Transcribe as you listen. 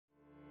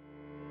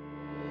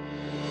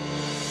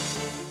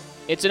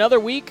It's another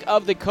week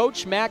of the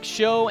Coach Mac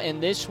Show,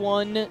 and this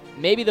one,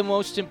 maybe the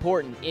most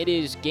important. It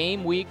is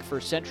game week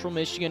for Central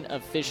Michigan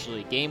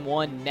officially. Game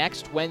 1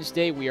 next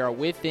Wednesday. We are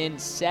within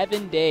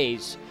 7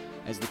 days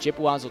as the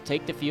Chippewas will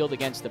take the field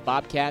against the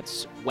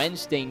Bobcats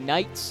Wednesday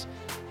nights,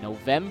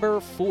 November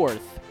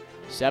 4th,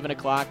 7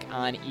 o'clock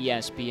on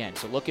ESPN.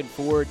 So looking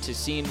forward to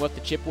seeing what the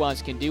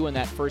Chippewas can do in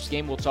that first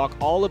game. We'll talk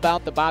all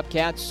about the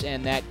Bobcats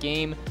and that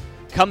game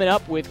coming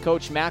up with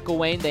Coach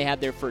McElwain. They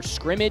had their first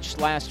scrimmage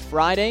last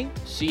Friday.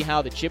 See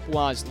how the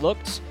Chippewas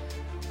looked.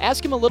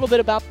 Ask him a little bit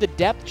about the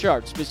depth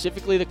chart,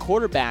 specifically the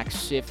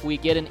quarterbacks, if we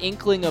get an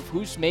inkling of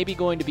who's maybe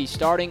going to be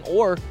starting,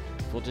 or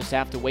we'll just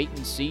have to wait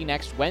and see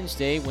next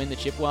Wednesday when the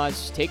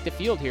Chippewas take the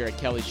field here at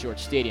Kelly Short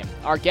Stadium.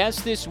 Our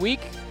guest this week,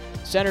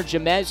 center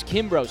Jamez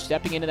Kimbrough,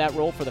 stepping into that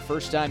role for the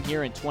first time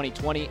here in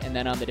 2020. And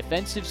then on the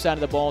defensive side of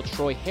the ball,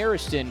 Troy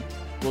Hairston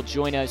will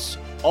join us,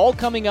 all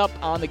coming up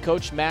on the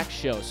Coach Mac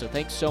Show. So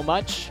thanks so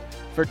much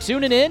for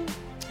tuning in,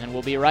 and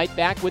we'll be right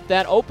back with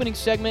that opening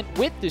segment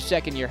with the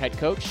second-year head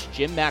coach,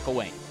 Jim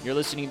McElwain. You're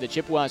listening to the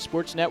Chippewa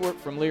Sports Network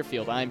from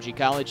Learfield IMG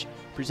College,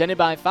 presented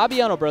by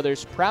Fabiano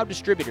Brothers, proud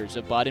distributors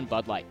of Bud and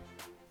Bud Light.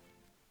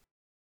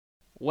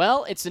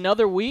 Well, it's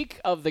another week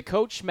of the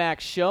Coach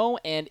Mac Show,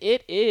 and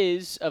it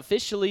is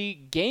officially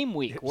game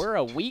week. We're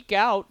a week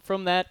out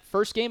from that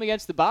first game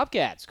against the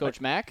Bobcats,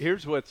 Coach Mac.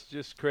 Here's what's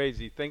just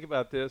crazy. Think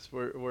about this.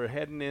 We're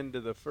heading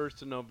into the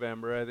 1st of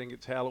November. I think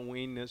it's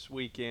Halloween this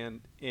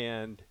weekend,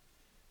 and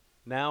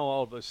now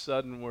all of a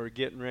sudden we're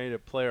getting ready to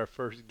play our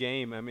first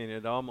game. I mean,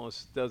 it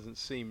almost doesn't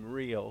seem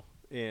real,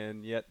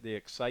 and yet the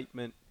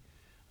excitement,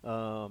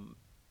 I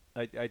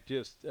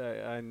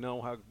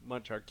know how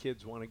much our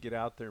kids want to get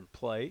out there and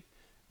play.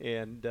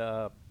 And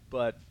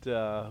but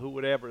who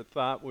would ever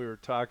thought we were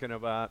talking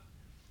about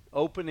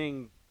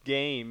opening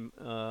game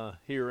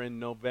here in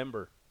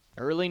November?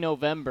 Early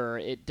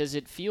November. Does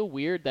it feel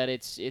weird that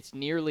it's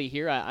nearly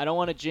here? I don't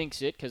want to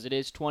jinx it because it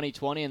is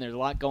 2020 and there's a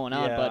lot going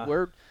on. Yeah.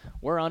 But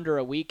we're under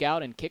a week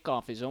out and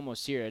kickoff is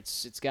almost here.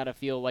 It's got to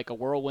feel like a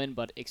whirlwind,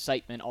 but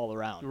excitement all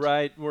around.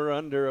 Right. We're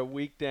under a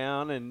week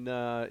down,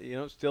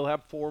 and still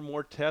have 4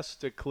 more tests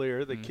to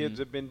clear. The kids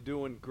have been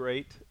doing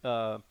great.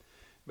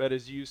 But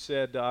as you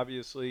said,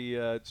 obviously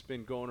it's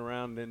been going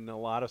around in a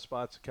lot of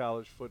spots of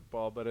college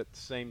football. But at the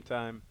same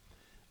time,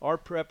 our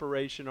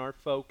preparation, our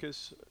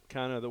focus,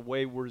 kind of the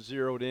way we're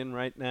zeroed in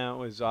right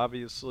now is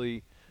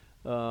obviously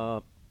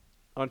on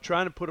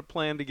trying to put a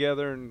plan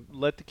together and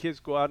let the kids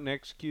go out and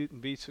execute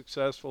and be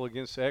successful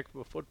against the heck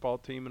of a football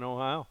team in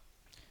Ohio.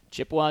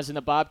 Chippewas and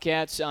the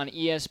Bobcats on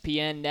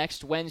ESPN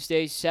next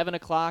Wednesday, 7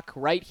 o'clock,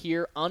 right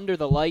here under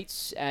the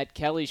lights at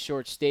Kelly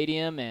Short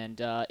Stadium,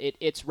 and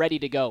it's ready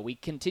to go. We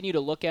continue to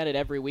look at it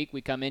every week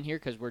we come in here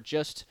because we're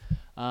just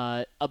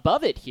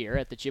above it here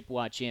at the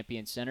Chippewa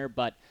Champion Center,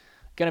 but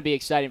going to be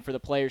exciting for the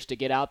players to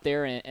get out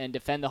there and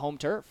defend the home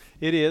turf.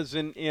 It is,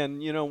 and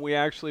we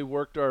actually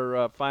worked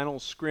our final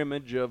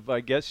scrimmage of,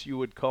 I guess you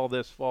would call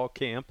this fall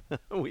camp.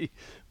 we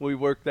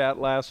worked that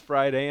last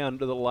Friday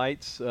under the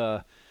lights.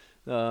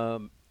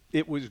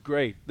 It was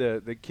great.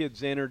 The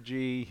kids'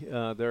 energy,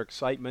 their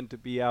excitement to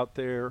be out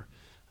there.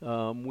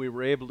 We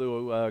were able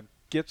to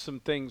get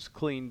some things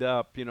cleaned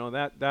up.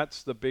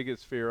 That's the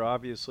biggest fear,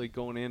 obviously,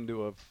 going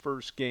into a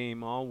first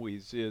game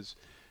always is,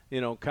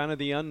 kind of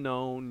the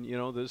unknown.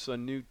 This is a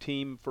new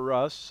team for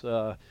us,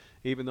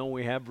 even though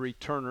we have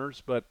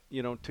returners. But,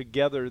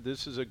 together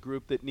this is a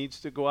group that needs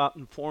to go out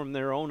and form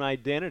their own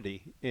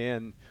identity.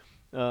 And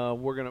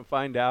we're going to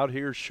find out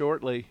here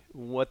shortly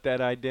what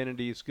that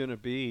identity is going to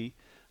be.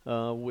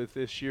 With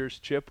this year's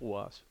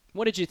Chippewas.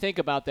 What did you think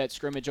about that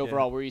scrimmage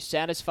overall? Yeah. Were you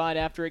satisfied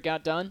after it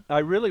got done? I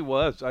really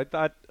was. I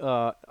thought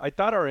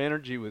our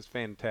energy was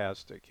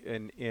fantastic,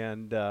 and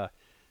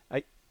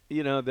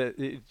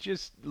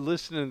just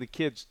listening to the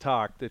kids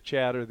talk, the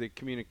chatter, the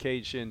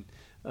communication,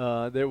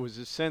 there was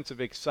a sense of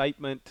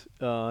excitement.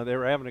 They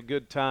were having a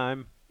good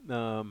time,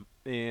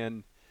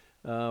 and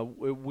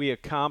we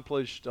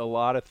accomplished a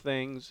lot of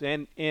things,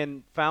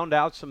 and found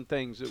out some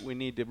things that we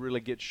need to really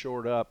get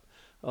shored up.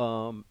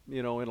 In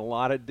a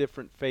lot of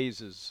different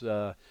phases.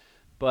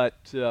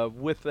 But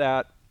with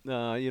that,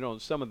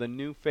 some of the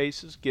new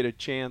faces get a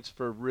chance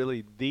for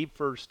really the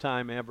first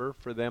time ever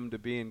for them to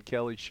be in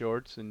Kelly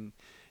Shorts. And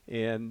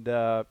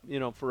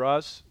for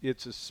us,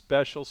 it's a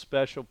special,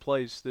 special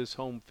place, this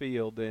home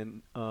field.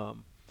 And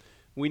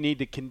we need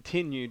to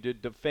continue to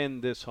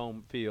defend this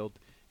home field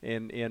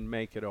and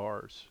make it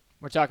ours.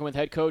 We're talking with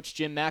head coach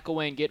Jim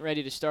McElwain, getting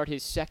ready to start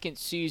his second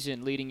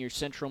season leading your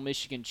Central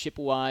Michigan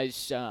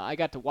Chippewas. I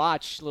got to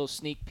watch a little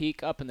sneak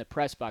peek up in the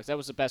press box. That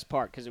was the best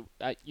part because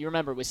you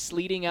remember it was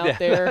sleeting out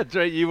there. That's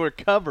right. You were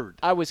covered.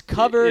 I was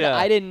covered. Yeah.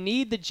 I didn't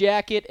need the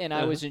jacket, and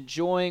I was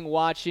enjoying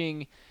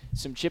watching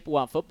some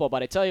Chippewa football.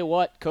 But I tell you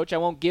what, Coach, I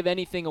won't give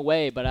anything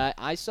away, but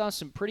I saw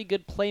some pretty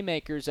good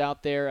playmakers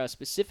out there,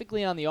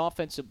 specifically on the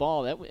offensive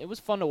ball. It was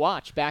fun to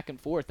watch back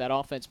and forth, that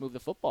offense move the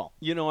football.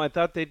 I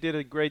thought they did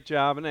a great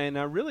job, and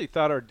I really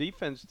thought our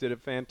defense did a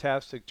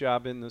fantastic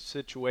job in the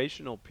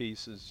situational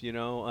pieces.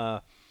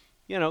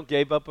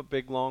 gave up a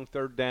big long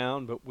third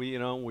down, but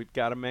we've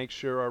got to make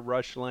sure our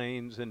rush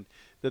lanes and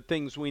the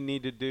things we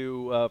need to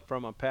do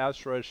from a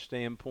pass rush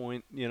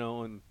standpoint,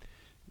 and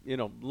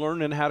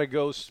learning how to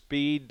go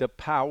speed to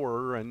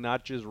power and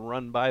not just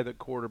run by the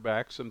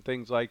quarterback, some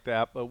things like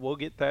that. But we'll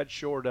get that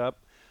shored up.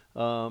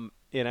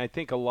 And I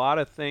think a lot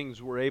of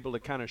things were able to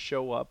kind of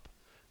show up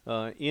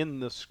in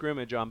the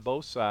scrimmage on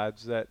both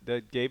sides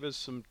that gave us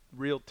some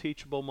real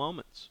teachable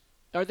moments.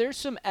 Are there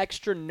some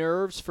extra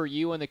nerves for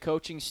you and the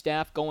coaching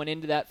staff going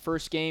into that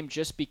first game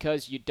just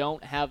because you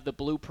don't have the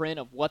blueprint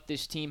of what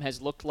this team has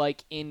looked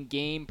like in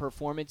game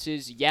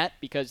performances yet,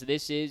 because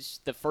this is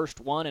the first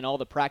one and all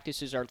the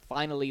practices are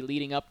finally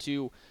leading up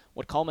to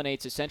what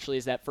culminates essentially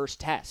as that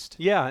first test?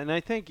 Yeah, and I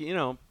think,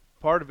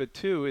 part of it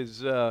too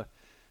is,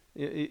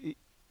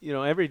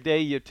 every day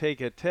you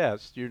take a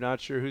test, you're not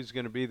sure who's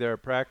going to be there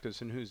at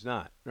practice and who's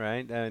not,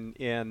 right?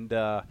 And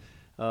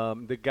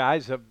the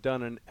guys have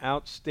done an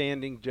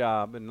outstanding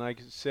job, and like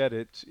I said,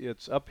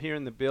 it's up here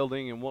in the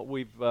building, and what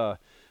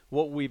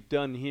we've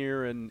done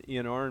here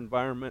in our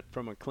environment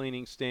from a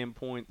cleaning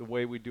standpoint, the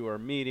way we do our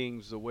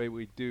meetings, the way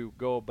we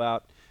go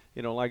about,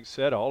 like I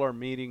said, all our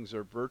meetings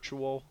are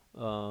virtual.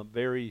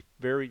 Very,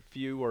 very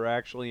few are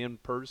actually in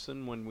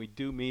person. When we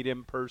do meet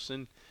in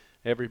person,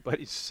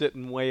 everybody's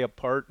sitting way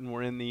apart, and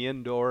we're in the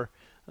indoor.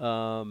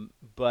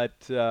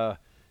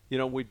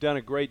 We've done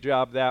a great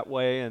job that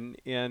way,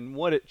 and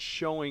what it's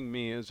showing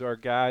me is our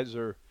guys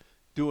are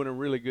doing a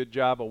really good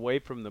job away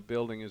from the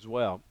building as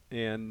well.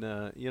 And,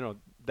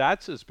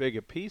 that's as big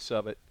a piece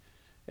of it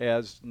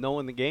as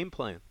knowing the game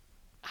plan.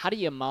 How do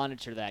you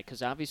monitor that?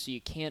 Because obviously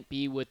you can't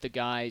be with the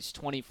guys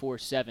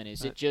 24/7.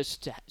 Is it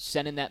just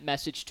sending that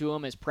message to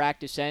them as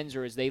practice ends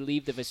or as they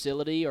leave the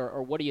facility,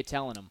 or what are you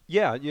telling them?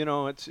 Yeah,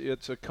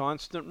 it's a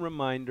constant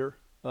reminder.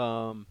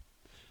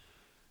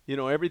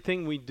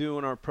 Everything we do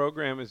in our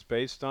program is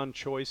based on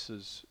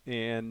choices.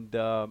 And,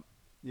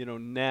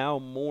 now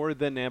more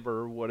than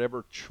ever,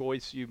 whatever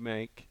choice you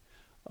make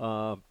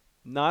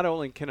not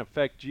only can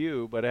affect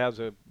you, but has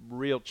a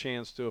real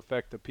chance to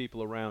affect the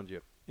people around you.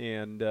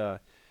 And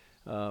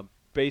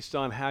based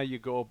on how you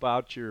go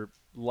about your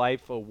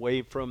life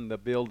away from the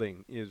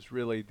building is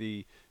really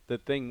the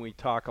thing we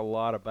talk a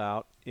lot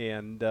about.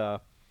 And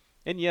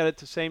yet at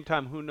the same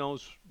time, who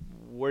knows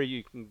where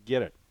you can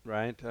get it,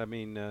 right? I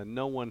mean,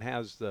 no one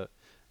has the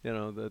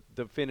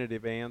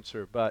definitive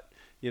answer. But,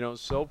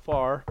 so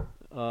far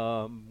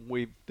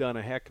we've done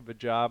a heck of a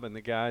job, and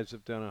the guys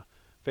have done a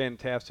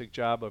fantastic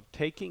job of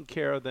taking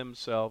care of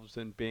themselves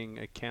and being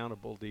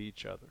accountable to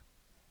each other.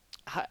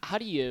 How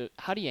do you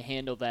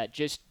handle that?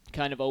 Just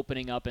kind of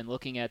opening up and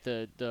looking at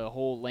the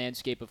whole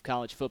landscape of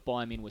college football.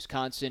 I mean,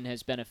 Wisconsin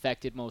has been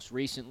affected most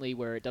recently,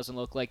 where it doesn't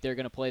look like they're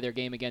going to play their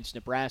game against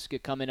Nebraska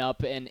coming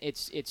up, and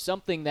it's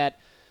something that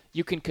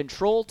you can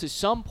control to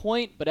some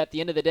point, but at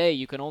the end of the day,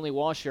 you can only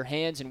wash your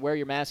hands and wear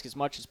your mask as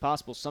much as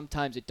possible.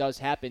 Sometimes it does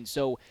happen.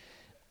 So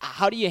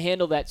how do you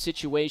handle that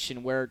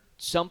situation where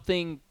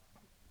something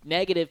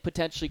negative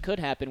potentially could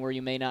happen where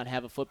you may not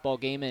have a football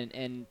game,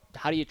 and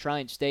how do you try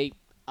and stay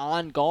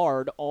on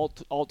guard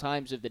all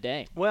times of the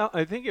day? Well,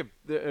 I think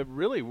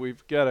really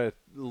we've got to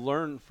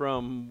learn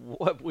from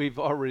what we've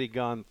already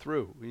gone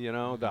through,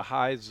 the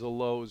highs, the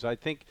lows. I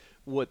think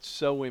what's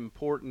so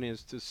important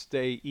is to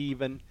stay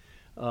even,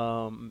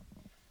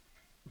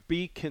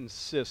 be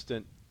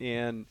consistent,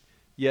 and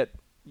yet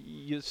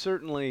you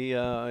certainly,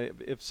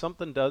 if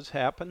something does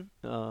happen,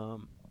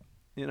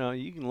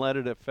 you can let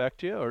it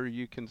affect you, or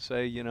you can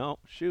say,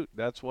 shoot,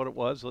 that's what it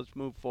was. Let's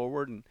move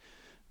forward, and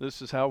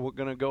this is how we're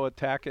going to go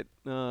attack it,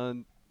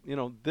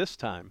 this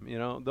time.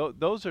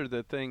 Those are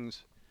the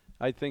things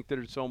I think that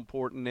are so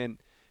important.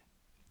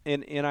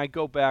 And I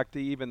go back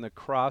to even the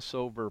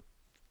crossover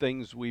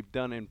things we've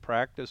done in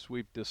practice.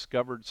 We've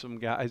discovered some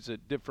guys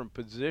at different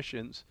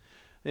positions,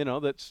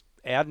 that's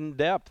adding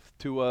depth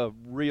to a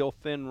real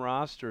thin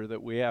roster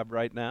that we have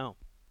right now.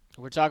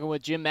 We're talking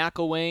with Jim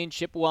McElwain,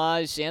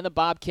 Chippewas, and the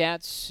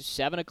Bobcats.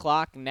 7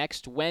 o'clock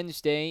next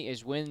Wednesday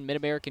is when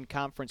Mid-American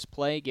Conference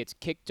play gets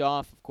kicked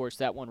off. Of course,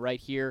 that one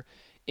right here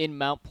in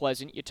Mount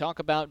Pleasant. You talk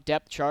about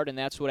depth chart, and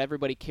that's what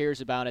everybody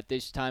cares about at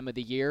this time of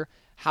the year.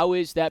 How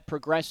is that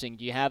progressing?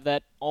 Do you have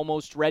that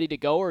almost ready to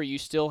go, or you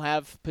still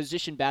have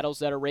position battles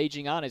that are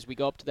raging on as we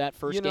go up to that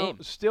first game?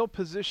 Still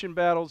position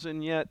battles,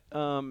 and yet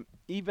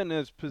even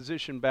as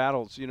position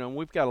battles,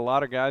 we've got a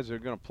lot of guys that are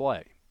going to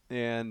play.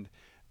 And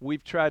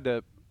we've tried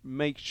to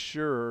make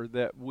sure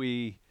that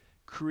we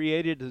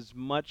created as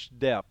much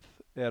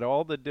depth at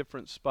all the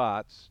different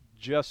spots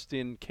just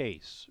in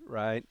case,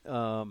 right?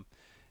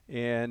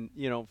 And,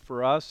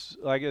 for us,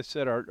 like I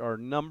said, our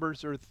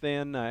numbers are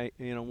thin.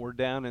 We're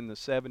down in the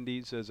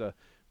 70s as a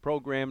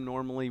program.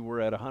 Normally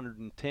we're at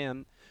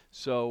 110.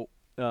 So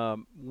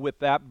with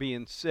that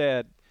being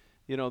said,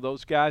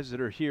 those guys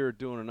that are here are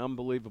doing an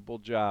unbelievable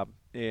job.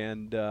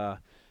 And they're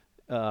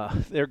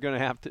going to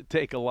have to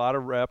take a lot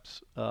of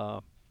reps.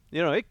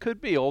 It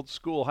could be old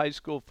school high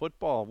school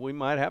football. We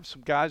might have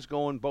some guys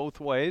going both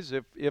ways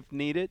if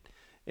needed.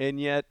 And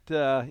yet,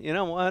 you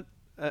know what?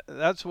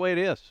 That's the way it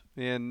is.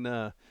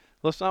 And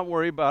let's not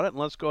worry about it, and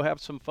let's go have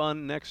some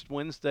fun next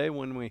Wednesday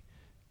when we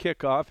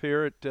kick off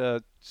here at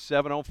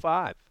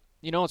 7:05.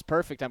 You know, it's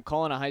perfect. I'm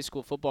calling a high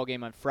school football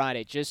game on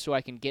Friday just so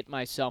I can get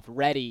myself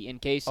ready in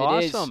case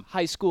it is Awesome.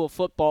 high school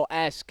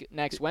football-esque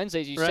next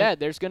Wednesday. As you Right. said,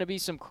 there's going to be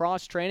some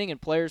cross-training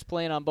and players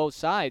playing on both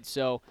sides,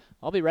 so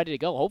I'll be ready to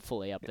go,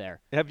 hopefully, up there.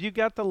 Have you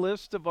got the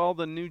list of all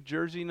the new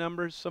jersey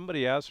numbers?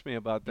 Somebody asked me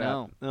about that.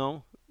 No.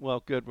 No?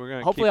 Well, good. We're going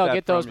to Hopefully I'll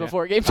get those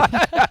before game time.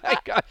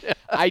 Gotcha.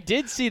 I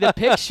did see the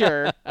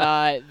picture.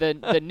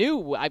 The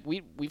new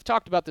we've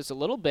talked about this a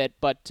little bit,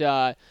 but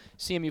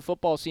CMU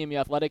football, CMU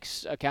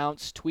athletics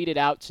accounts tweeted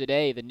out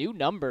today. The new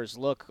numbers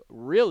look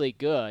really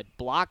good.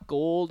 Block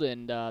gold,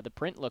 and the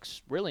print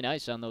looks really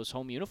nice on those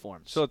home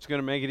uniforms. So it's going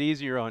to make it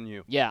easier on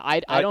you. Yeah,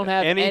 I don't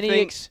have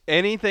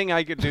anything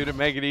I could do to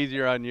make it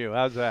easier on you.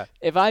 How's that?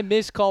 If I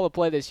miss call a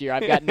play this year,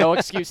 I've got no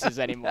excuses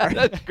anymore.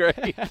 That's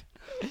great.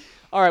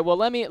 All right, well,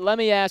 let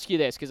me ask you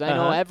this, because I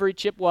know every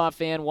Chippewa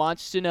fan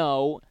wants to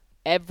know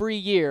every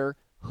year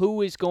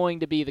who is going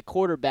to be the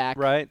quarterback.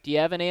 Right. Do you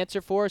have an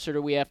answer for us, or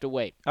do we have to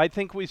wait? I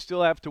think we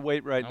still have to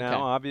wait right Okay.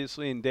 now.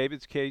 Obviously, in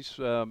David's case,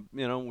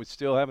 we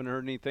still haven't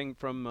heard anything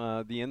from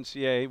the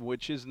NCAA,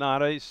 which is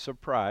not a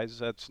surprise.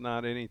 That's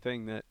not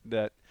anything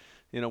that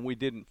we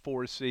didn't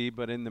foresee.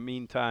 But in the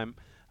meantime,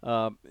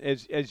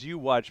 as you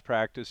watch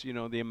practice,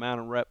 the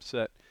amount of reps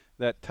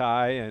that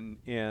Ty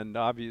and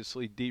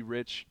obviously D.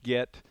 Rich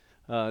get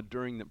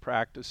during the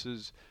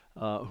practices.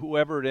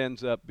 Whoever it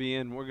ends up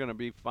being, we're going to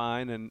be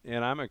fine,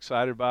 and I'm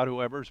excited about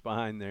whoever's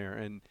behind there.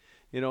 And,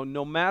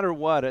 no matter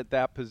what at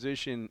that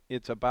position,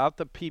 it's about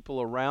the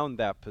people around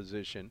that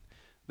position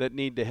that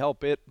need to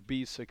help it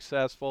be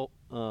successful.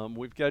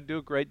 We've got to do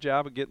a great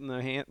job of getting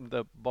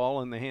the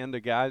ball in the hand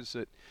of guys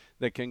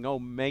that can go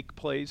make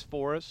plays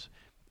for us.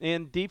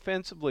 And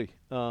defensively,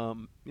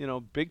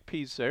 big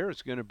piece there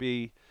is going to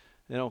be,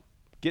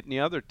 getting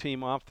the other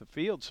team off the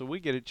field so we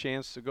get a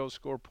chance to go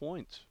score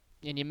points.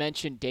 And you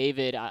mentioned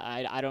David.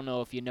 I don't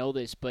know if you know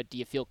this, but do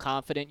you feel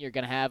confident you're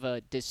going to have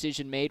a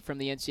decision made from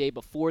the NCAA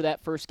before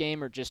that first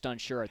game, or just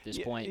unsure at this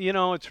point?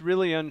 It's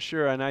really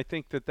unsure, and I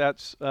think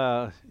that's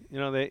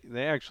they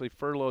actually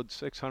furloughed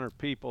 600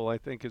 people, I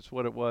think is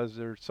what it was,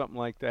 or something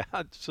like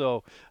that.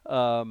 So,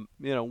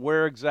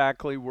 where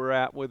exactly we're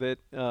at with it,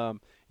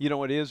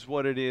 it is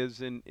what it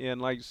is,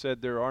 and like you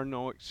said, there are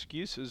no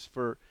excuses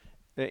for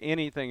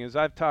anything. As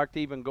I've talked,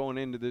 even going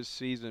into this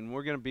season,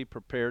 we're going to be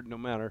prepared no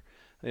matter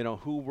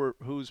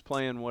who's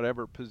playing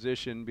whatever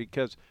position,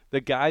 because the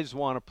guys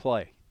want to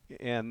play,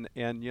 and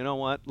you know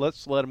what,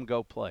 let's let them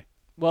go play.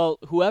 Well,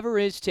 whoever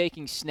is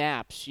taking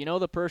snaps,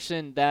 the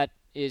person that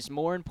is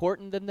more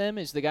important than them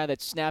is the guy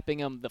that's snapping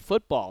them the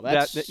football.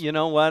 You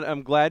know what,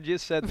 I'm glad you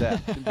said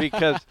that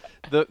because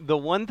the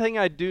one thing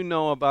I do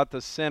know about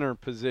the center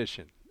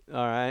position,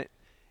 all right,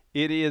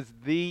 it is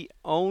the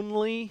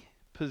only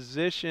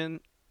position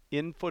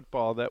in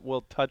football that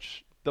will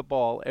touch the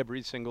ball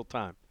every single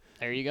time.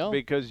 There you go.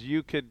 Because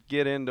you could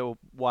get into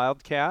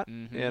Wildcat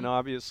and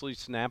obviously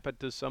snap it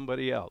to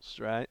somebody else,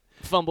 right?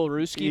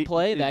 Fumble-Rooski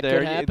play, that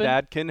could happen?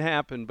 That can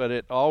happen, but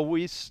it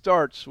always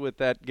starts with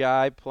that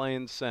guy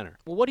playing center.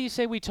 Well, what do you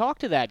say we talk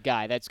to that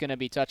guy that's going to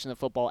be touching the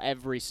football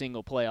every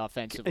single play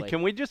offensively?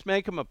 Can we just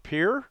make him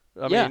appear?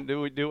 I Yeah. mean, do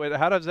we do it?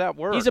 How does that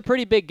work? He's a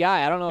pretty big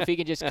guy. I don't know if he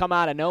can just come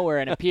out of nowhere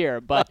and appear,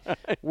 but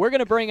we're going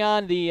to bring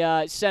on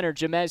the center,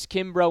 Jamez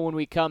Kimbrough, when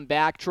we come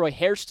back. Troy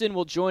Hairston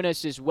will join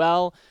us as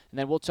well, and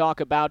then we'll talk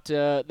about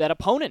that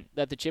opponent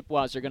that the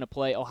Chippewas are going to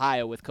play,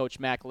 Ohio, with Coach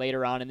Mack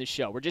later on in the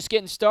show. We're just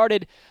getting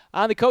started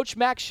on the Coach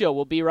Mack Show.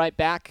 We'll be right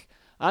back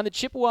on the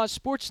Chippewas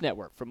Sports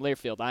Network from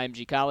Learfield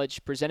IMG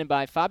College, presented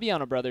by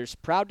Fabiano Brothers,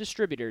 proud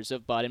distributors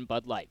of Bud and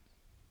Bud Light.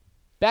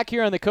 Back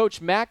here on the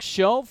Coach Mack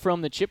Show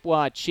from the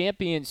Chippewa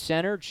Champion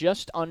Center,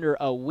 just under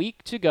a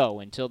week to go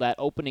until that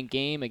opening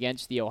game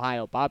against the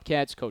Ohio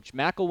Bobcats. Coach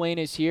McElwain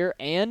is here,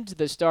 and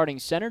the starting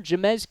center,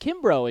 Jamez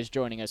Kimbrough, is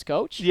joining us,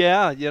 Coach.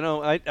 Yeah,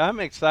 I'm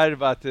excited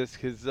about this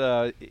because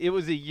it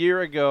was a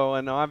year ago,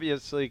 and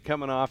obviously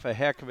coming off a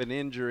heck of an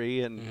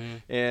injury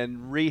and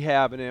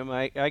rehabbing him.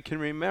 I can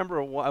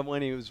remember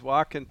when he was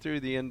walking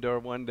through the indoor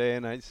one day,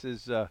 and I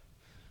says,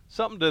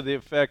 something to the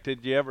effect,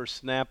 did you ever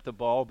snap the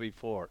ball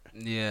before?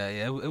 Yeah,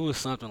 it was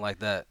something like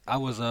that. I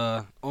was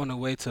on the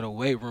way to the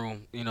weight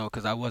room,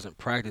 because I wasn't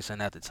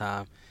practicing at the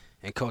time,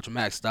 and Coach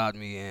Mack stopped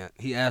me, and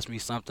he asked me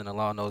something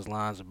along those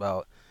lines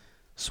about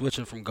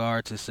switching from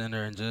guard to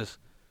center, and just,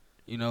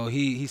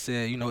 he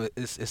said,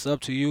 it's up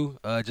to you.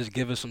 Just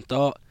give it some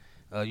thought.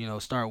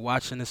 Start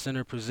watching the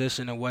center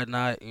position and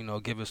whatnot.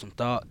 Give it some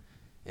thought,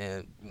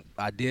 and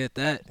I did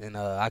that, and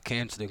I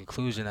came to the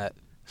conclusion that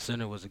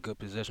center was a good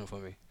position for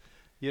me.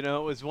 It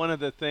was one of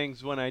the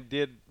things when I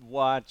did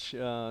watch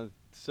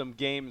some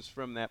games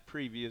from that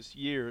previous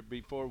year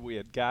before we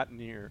had gotten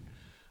here.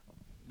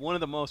 One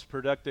of the most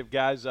productive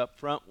guys up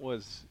front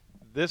was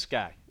this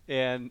guy,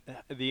 and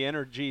the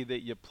energy that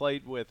you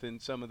played with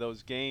in some of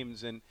those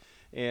games, and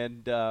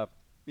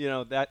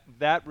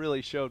that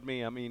really showed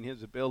me. I mean,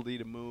 his ability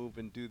to move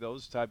and do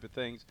those type of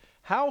things.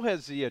 How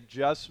has the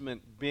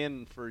adjustment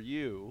been for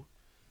you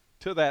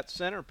to that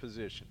center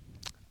position?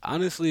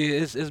 Honestly,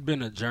 it's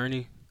been a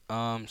journey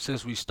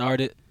since we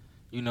started.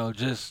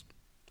 Just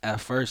at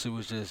first it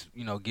was just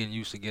getting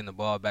used to getting the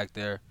ball back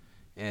there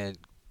and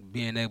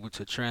being able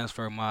to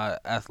transfer my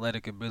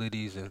athletic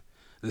abilities and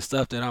the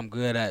stuff that I'm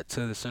good at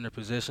to the center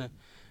position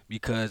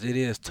because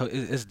it's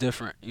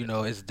different.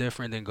 It's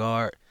different than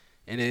guard,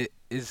 and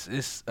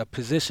it's a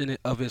position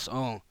of its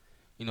own.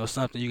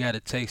 Something you got to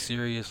take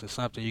serious and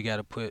something you got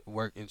to put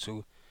work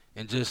into,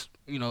 and just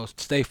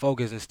stay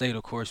focused and stay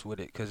the course with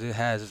it because it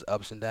has its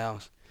ups and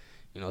downs.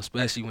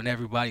 Especially when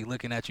everybody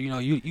looking at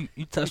you.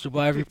 You touch the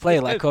ball every play,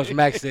 like Coach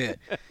Mack said.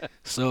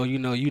 So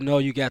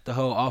you got the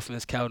whole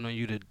offense counting on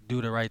you to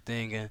do the right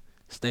thing and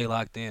stay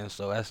locked in.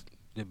 So that's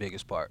the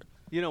biggest part.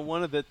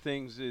 One of the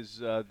things is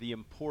the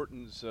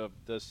importance of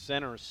the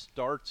center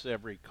starts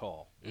every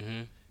call.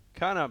 Mhm.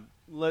 Kind of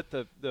let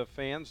the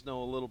fans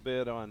know a little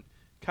bit on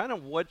kind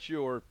of what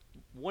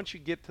once you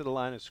get to the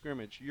line of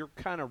scrimmage, your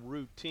kind of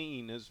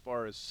routine as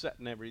far as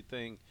setting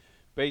everything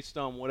based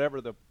on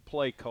whatever the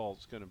play call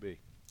is going to be.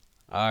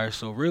 All right,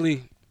 so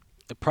really,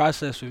 the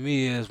process for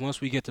me is once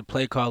we get the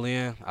play call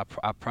in,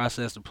 I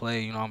process the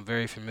play. I'm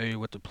very familiar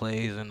with the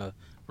plays and the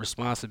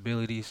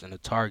responsibilities and the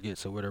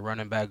targets of where the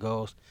running back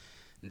goes.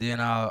 Then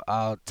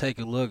I'll take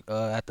a look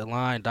at the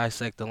line,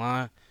 dissect the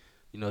line,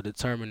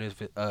 determine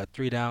if it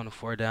 3 down or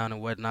 4 down and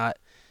whatnot,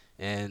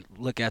 and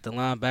look at the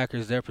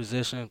linebackers, their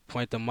position,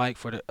 point the mic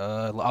for the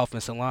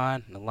offensive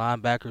line, the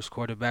linebackers,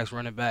 quarterbacks,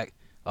 running back,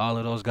 all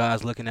of those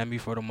guys looking at me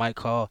for the mic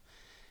call.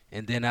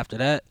 And then after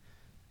that,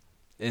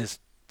 is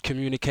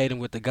communicating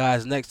with the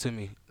guys next to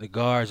me, the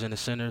guards and the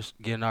centers,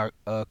 getting our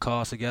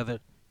calls together,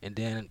 and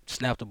then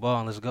snap the ball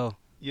and let's go.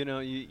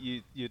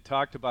 You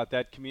talked about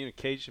that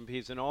communication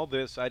piece and all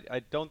this.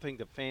 I don't think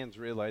the fans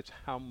realize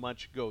how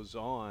much goes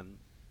on.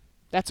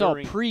 That's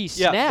all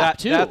pre-snap,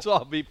 too. That's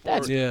all before.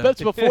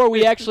 That's before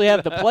we actually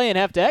have the play and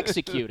have to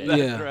execute it.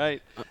 That's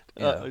right.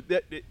 Yeah.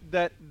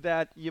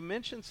 That you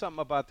mentioned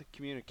something about the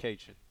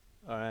communication,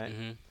 all right?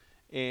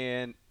 Mm-hmm.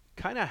 And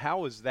kind of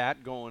how is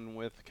that going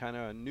with kind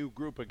of a new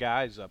group of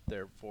guys up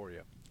there for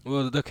you?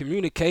 Well, the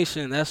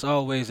communication, that's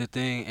always a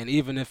thing, and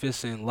even if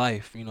it's in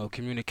life,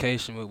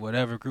 communication with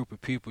whatever group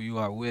of people you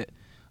are with,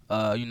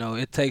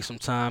 it takes some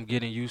time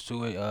getting used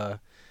to it,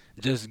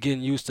 just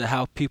getting used to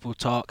how people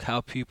talk, how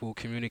people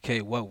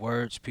communicate, what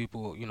words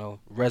people,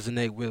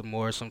 resonate with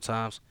more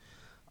sometimes.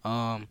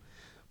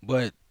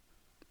 But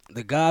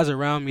the guys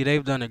around me,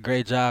 they've done a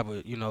great job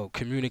of,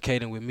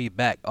 communicating with me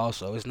back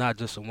also. It's not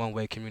just a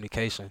one-way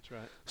communication. That's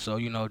right.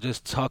 So,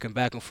 just talking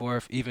back and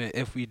forth, even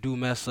if we do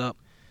mess up,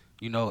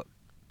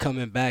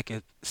 coming back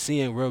and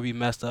seeing where we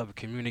messed up and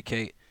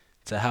communicate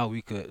to how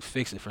we could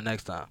fix it for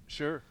next time.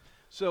 Sure.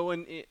 So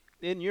in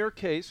your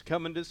case,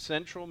 coming to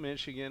Central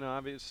Michigan,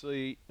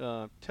 obviously,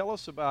 tell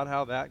us about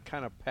how that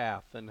kind of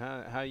path and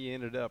how you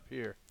ended up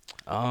here.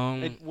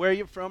 And where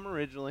you from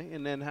originally,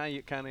 and then how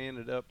you kind of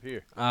ended up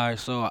here. All right,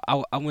 so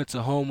I went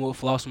to Homewood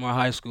Flossmoor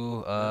High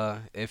School.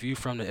 If you're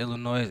from the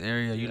Illinois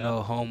area, you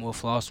know Homewood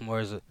Flossmoor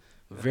is a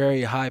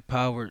very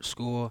high-powered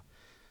school,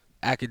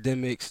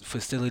 academics,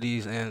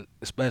 facilities, and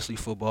especially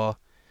football.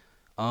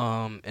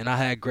 And I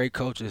had great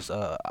coaches.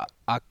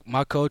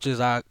 My coaches,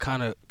 I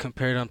kind of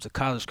compared them to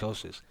college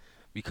coaches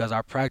because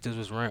our practice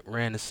was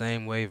ran the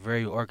same way,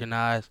 very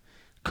organized.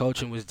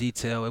 Coaching was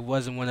detailed. It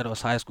wasn't one of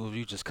those high schools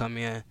you just come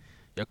in.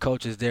 Your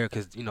coach is there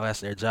because,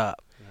 that's their job.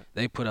 Right.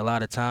 They put a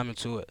lot of time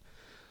into it.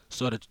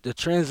 So the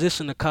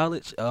transition to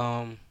college,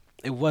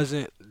 it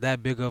wasn't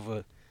that big of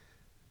a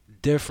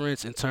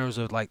difference in terms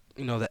of,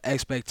 the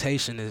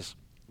expectation is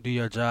do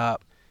your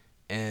job,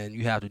 and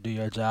you have to do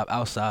your job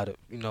outside of,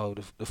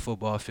 the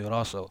football field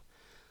also.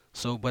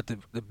 So, but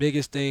the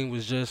biggest thing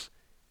was just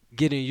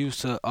getting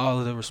used to all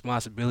of the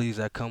responsibilities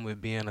that come with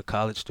being a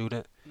college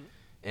student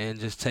and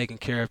just taking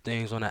care of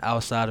things on the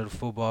outside of the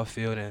football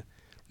field and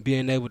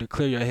being able to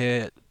clear your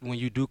head when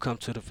you do come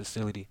to the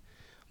facility.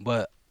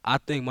 But I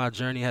think my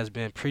journey has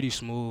been pretty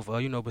smooth,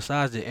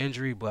 besides the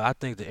injury, but I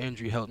think the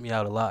injury helped me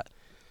out a lot.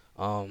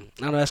 I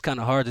know that's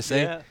kind of hard to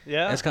say.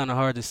 Yeah. That's kind of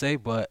hard to say,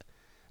 but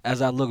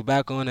as I look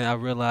back on it, I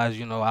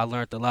realized, I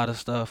learned a lot of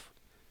stuff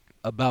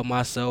about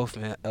myself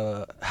and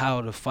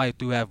how to fight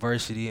through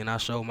adversity, and I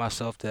showed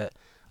myself that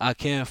I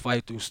can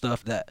fight through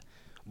stuff that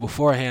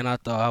beforehand I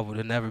thought I would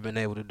have never been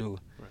able to do.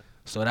 Right.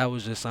 So that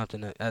was just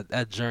something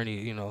that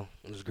journey,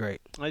 was great.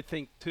 I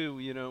think, too,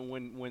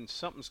 when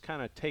something's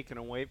kind of taken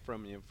away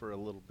from you for a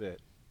little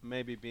bit,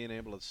 maybe being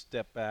able to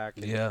step back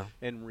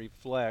and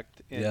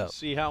reflect and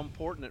see how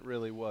important it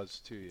really was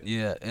to you.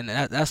 Yeah, and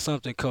that's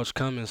something Coach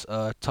Cummins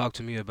talked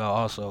to me about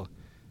also,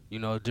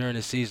 during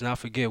the season. I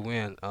forget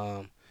when,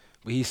 but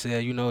he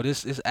said,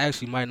 this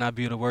actually might not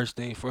be the worst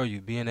thing for you,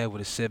 being able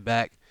to sit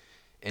back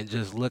and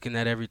just looking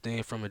at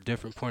everything from a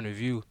different point of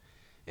view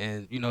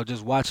and,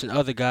 just watching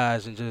other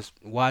guys and just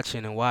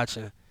watching and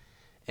watching.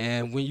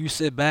 And when you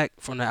sit back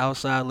from the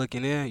outside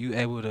looking in, you're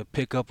able to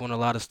pick up on a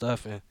lot of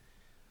stuff and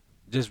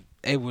just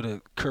able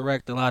to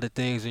correct a lot of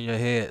things in your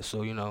head.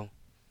 So,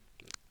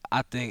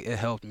 I think it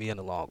helped me in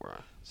the long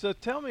run. So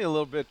tell me a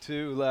little bit,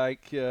 too,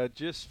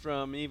 just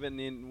from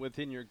even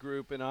within your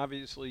group, and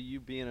obviously you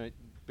being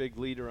big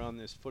leader on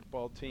this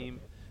football team.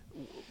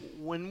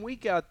 When we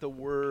got the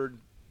word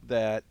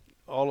that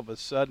all of a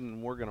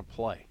sudden we're going to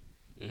play,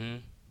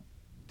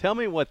 tell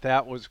me what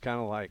that was kind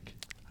of like.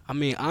 I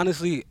mean,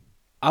 honestly,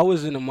 I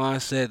was in the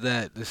mindset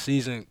that the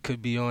season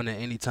could be on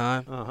at any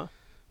time.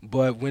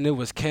 But when it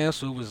was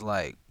canceled, it was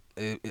like,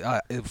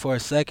 for a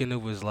second,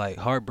 it was like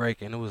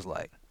heartbreaking. It was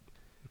like,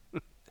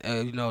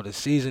 the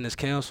season is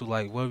canceled.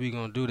 Like, what are we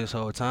going to do this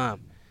whole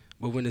time?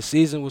 But when the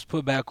season was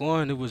put back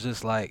on, it was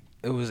just like,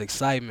 it was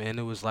excitement. And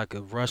it was like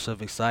a rush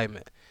of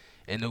excitement.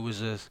 And it was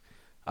just,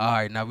 all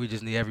right, now we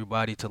just need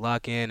everybody to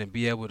lock in and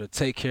be able to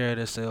take care of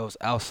themselves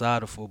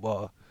outside of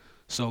football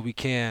so we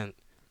can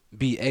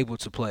be able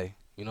to play,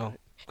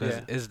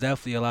 Because it's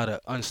definitely a lot of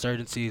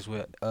uncertainties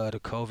with the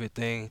COVID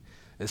thing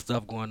and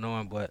stuff going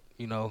on. But,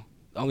 the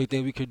only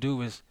thing we could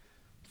do is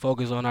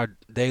focus on our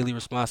daily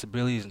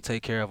responsibilities and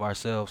take care of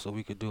ourselves so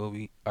we could do what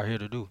we are here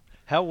to do.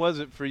 How was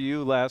it for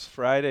you last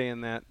Friday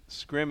in that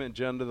scrimmage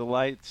under the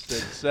lights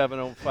at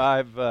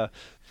 7:05,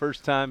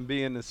 first time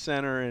being the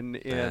center,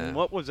 and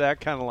what was that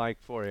kind of like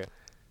for you?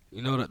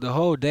 The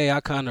whole day I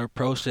kind of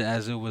approached it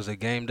as it was a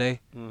game day,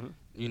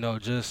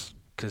 just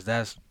because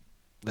that's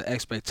the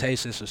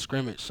expectations for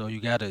scrimmage, so you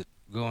got to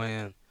go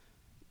in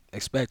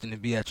expecting to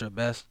be at your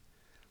best.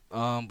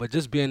 But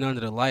just being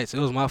under the lights, it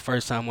was my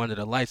first time under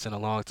the lights in a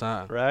long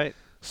time. Right.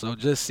 So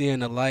just seeing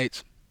the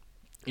lights,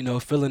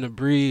 feeling the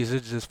breeze,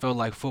 it just felt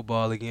like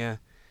football again.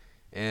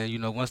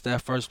 And, once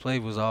that first play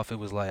was off, it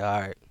was like,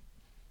 all right,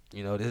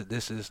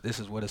 this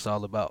is what it's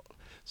all about.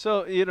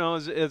 So,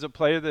 as a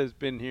player that's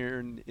been here,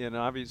 and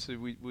obviously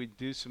we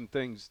do some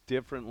things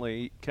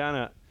differently, kind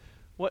of,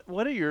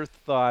 what are your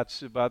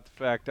thoughts about the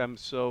fact I'm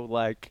so,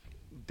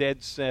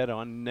 dead set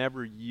on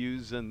never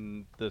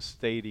using the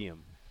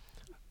stadium?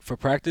 For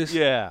practice?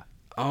 Yeah.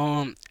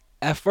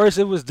 At first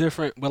it was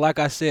different, but like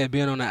I said,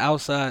 being on the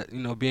outside,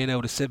 being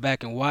able to sit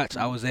back and watch,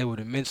 I was able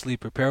to mentally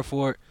prepare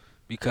for it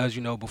because,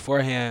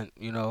 beforehand,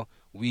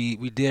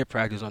 we did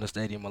practice on the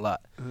stadium a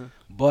lot.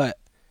 But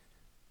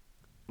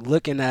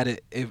looking at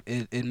it,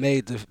 it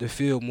made the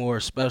field more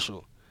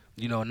special.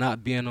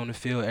 Not being on the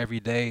field every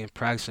day and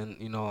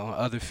practicing, on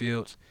other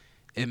fields,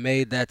 it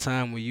made that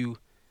time when you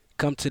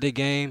come to the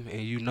game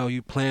and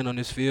you playing on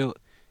this field,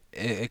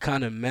 it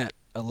kind of meant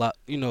a lot,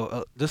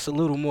 just a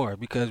little more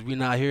because we're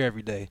not here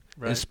every day.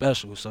 Right. It's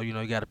special, so you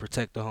got to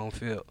protect the home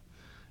field.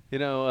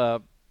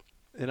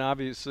 And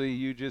obviously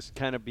you just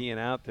kind of being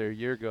out there a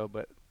year ago,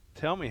 but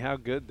tell me how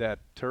good that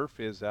turf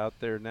is out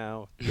there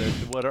now.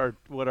 what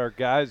our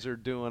guys are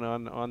doing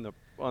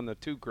on the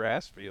two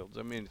grass fields.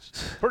 I mean,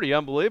 it's pretty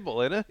unbelievable,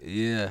 isn't it?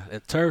 Yeah, the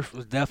turf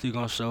was definitely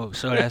gonna show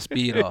that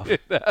speed off.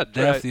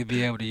 Definitely right.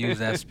 Be able to use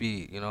that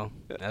speed.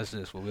 That's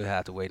just what we'll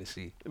have to wait and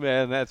see.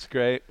 Man, that's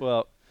great.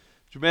 Well,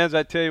 Jermans,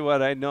 I tell you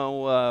what, I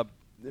know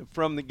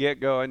from the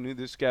get-go, I knew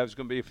this guy was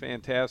going to be a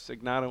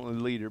fantastic, not only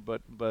leader,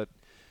 but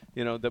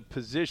the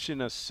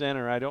position of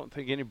center. I don't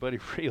think anybody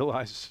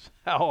realizes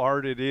how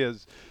hard it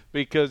is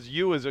because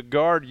you as a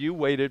guard, you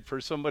waited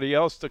for somebody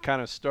else to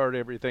kind of start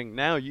everything.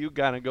 Now you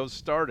got to go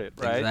start it,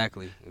 right?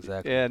 Exactly.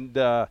 And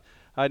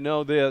I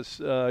know this,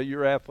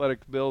 your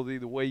athletic ability,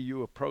 the way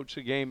you approach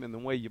the game and the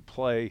way you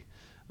play,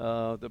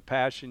 the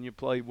passion you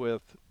play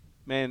with.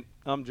 Man,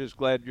 I'm just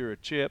glad you're a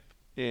Chip.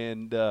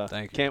 And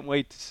can't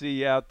wait to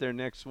see you out there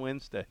next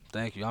Wednesday.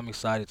 Thank you. I'm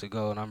excited to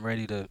go, and I'm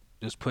ready to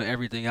just put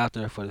everything out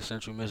there for the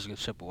Central Michigan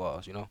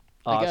Chippewas,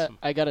 Awesome.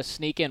 I got to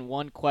sneak in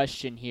one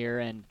question here,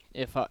 and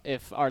if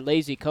our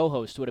lazy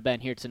co-host would have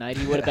been here tonight,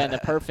 he would have been the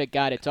perfect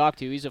guy to talk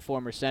to. He's a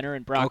former center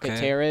in Brock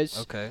Gutierrez.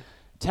 Okay.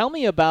 Tell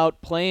me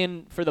about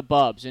playing for the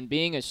Bubs and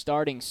being a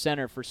starting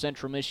center for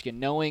Central Michigan,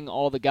 knowing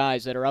all the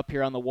guys that are up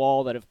here on the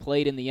wall that have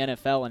played in the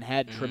NFL and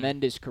had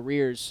tremendous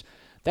careers.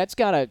 That's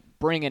got to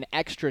bring an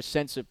extra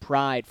sense of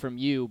pride from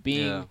you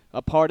being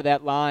a part of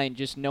that line,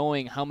 just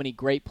knowing how many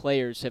great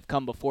players have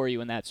come before you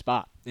in that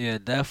spot. Yeah,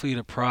 definitely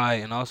the pride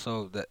and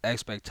also the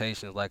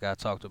expectations like I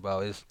talked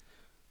about. Is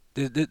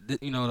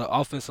the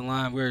offensive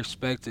line, we're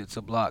expected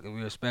to block and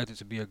we're expected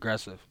to be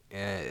aggressive.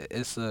 And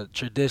it's a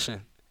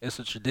tradition. It's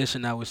a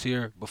tradition that was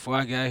here before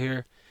I got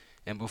here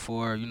and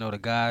before, the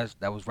guys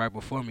that was right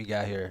before me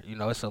got here.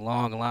 It's a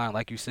long line,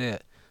 like you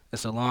said.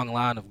 It's a long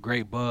line of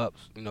great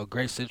Bubs,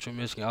 great Central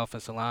Michigan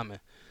offensive linemen.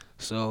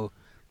 So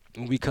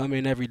when we come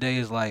in every day,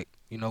 it's like,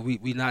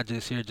 we not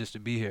just here just to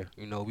be here.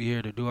 We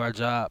here to do our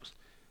jobs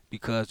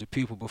because the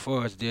people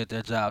before us did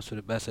their jobs to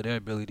the best of their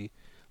ability,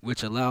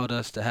 which allowed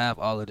us to have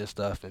all of this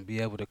stuff and be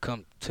able to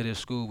come to this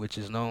school, which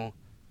is known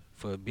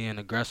for being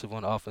aggressive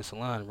on the offensive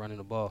line and running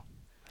the ball.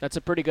 That's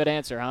a pretty good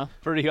answer, huh?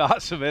 Pretty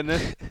awesome, isn't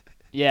it?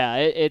 Yeah,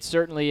 it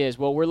certainly is.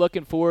 Well, we're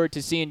looking forward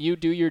to seeing you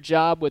do your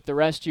job with the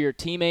rest of your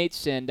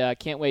teammates, and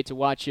can't wait to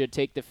watch you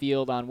take the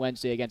field on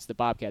Wednesday against the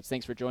Bobcats.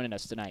 Thanks for joining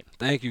us tonight.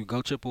 Thank you.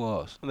 Go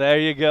Chippewas. There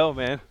you go,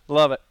 man.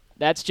 Love it.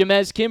 That's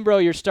Jamez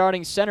Kimbrough, your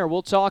starting center.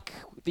 We'll talk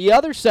the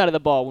other side of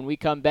the ball when we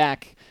come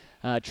back.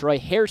 Troy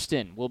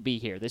Hairston will be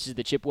here. This is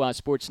the Chippewa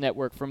Sports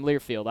Network from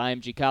Learfield,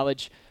 IMG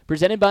College,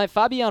 presented by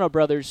Fabiano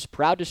Brothers,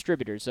 proud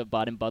distributors of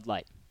Bud and Bud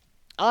Light.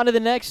 On to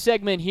the next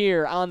segment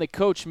here on the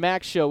Coach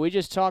Mac Show. We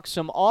just talked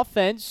some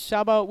offense.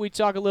 How about we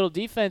talk a little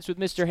defense with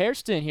Mr.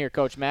 Hairston here,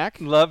 Coach Mac?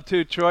 Love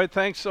to, Troy.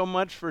 Thanks so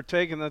much for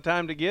taking the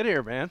time to get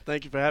here, man.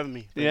 Thank you for having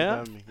me.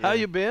 Yeah? How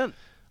you been?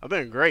 I've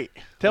been great.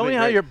 Tell me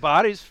how your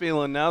body's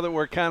feeling now that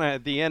we're kind of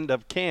at the end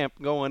of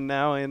camp, going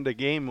now into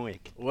game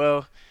week.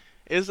 Well,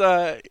 it's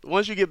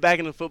once you get back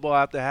into football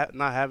after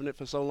not having it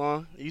for so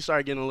long, you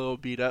start getting a little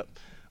beat up.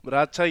 But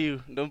I tell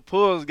you, them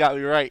pulls got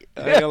me right.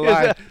 I ain't gonna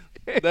lie.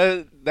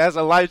 That's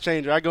a life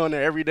changer. I go in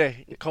there every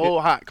day.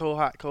 Cold, hot,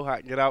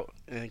 get out,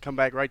 and come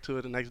back right to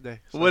it the next day.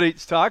 So. What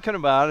he's talking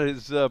about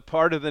is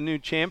part of the new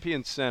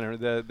Champions Center,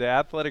 the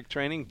athletic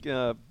training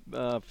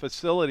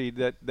facility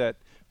that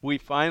we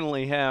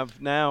finally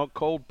have now.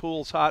 Cold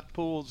pools, hot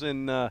pools,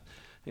 and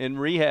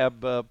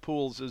rehab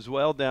pools as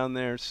well down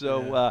there.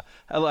 So,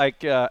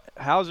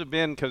 how's it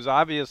been? Because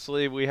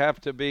obviously we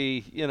have to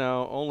be,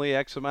 only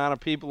X amount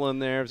of people in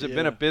there. Has it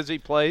been a busy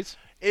place?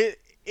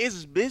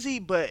 It's busy,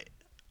 but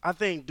I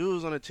think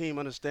dudes on the team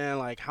understand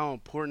like how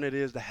important it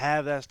is to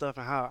have that stuff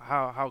and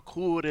how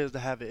cool it is to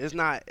have it. It's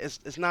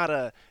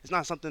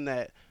not something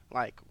that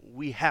like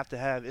we have to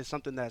have. It's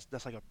something that's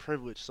like a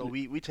privilege. So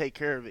we take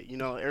care of it.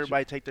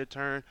 Everybody take their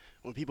turn.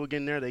 When people get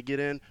in there, they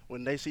get in.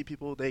 When they see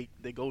people, they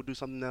go do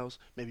something else.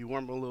 Maybe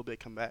warm up a little bit,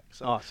 come back.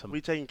 So awesome.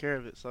 We taking care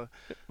of it. So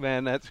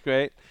man, that's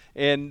great.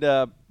 And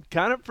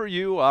kind of for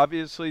you,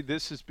 obviously,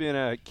 this has been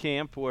a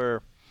camp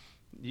where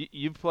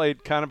you've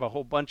played kind of a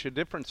whole bunch of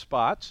different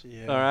spots.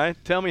 Yeah. All right.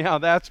 Tell me how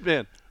that's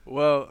been.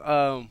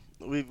 Well,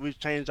 we've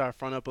changed our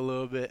front up a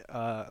little bit.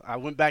 I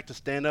went back to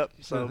stand up.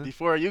 So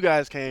before you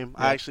guys came,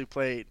 I actually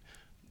played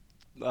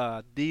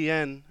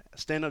DN,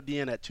 stand up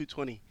DN at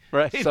 220.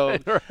 Right. So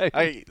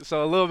right.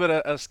 So a little bit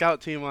of a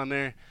scout team on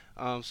there.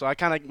 So I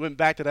kind of went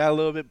back to that a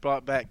little bit,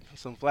 brought back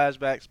some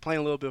flashbacks,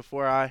 playing a little bit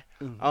 4-eye.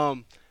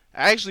 I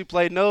actually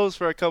played nose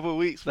for a couple of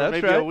weeks, for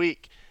maybe a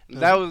week.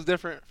 That was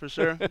different for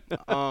sure.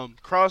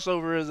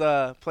 Crossover is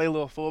play a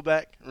little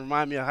fullback.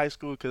 Remind me of high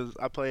school because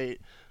I played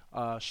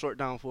short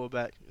down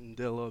fullback and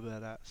did a little bit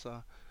of that.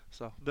 So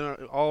been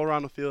all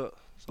around the field.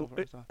 So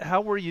far. How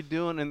were you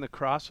doing in the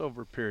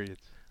crossover periods?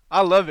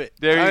 I love it.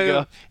 There you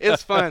go.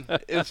 It's fun.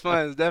 It's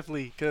fun. It's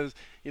definitely because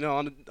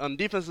on the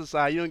defensive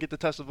side you don't get to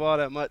touch the ball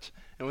that much.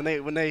 And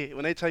when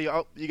they tell you,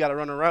 oh, you got to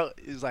run a route,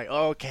 it's like,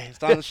 oh, okay, it's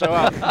time to show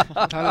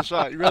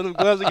out. You run them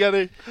gloves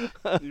together,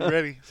 you're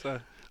ready. So.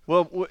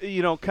 Well,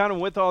 kind of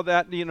with all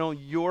that,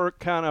 your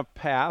kind of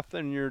path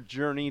and your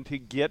journey to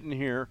getting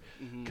here,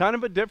 kind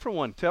of a different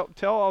one. Tell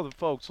all the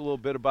folks a little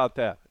bit about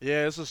that.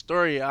 Yeah, it's a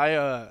story.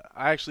 I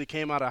actually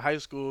came out of high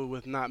school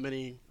with not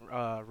many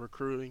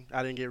recruiting.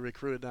 I didn't get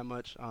recruited that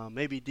much.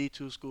 Maybe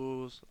D2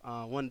 schools,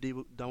 one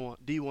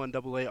D1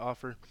 AA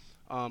offer.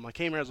 I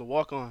came here as a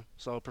walk-on,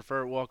 so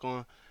preferred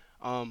walk-on.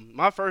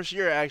 My first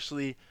year,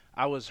 actually,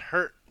 I was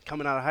hurt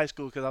coming out of high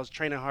school because I was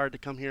training hard to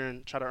come here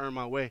and try to earn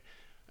my way.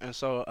 And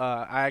so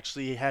I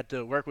actually had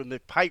to work with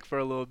Nick Pike for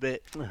a little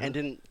bit and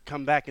didn't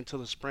come back until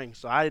the spring.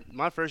 So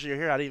my first year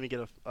here, I didn't even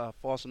get a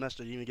fall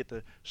semester to even get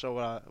to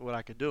show what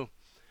I could do.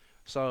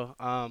 So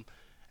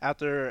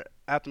after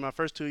my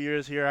first 2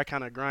 years here, I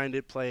kind of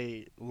grinded,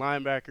 played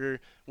linebacker,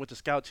 went to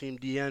scout team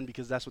DN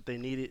because that's what they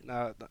needed.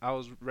 I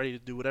was ready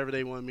to do whatever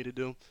they wanted me to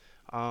do.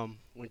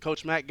 When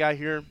Coach Mack got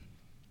here,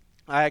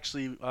 I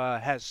actually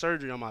had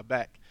surgery on my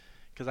back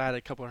because I had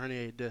a couple of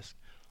herniated discs.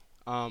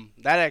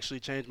 That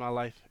actually changed my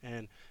life,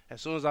 and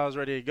as soon as I was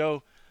ready to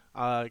go,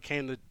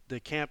 came to the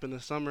camp in the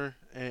summer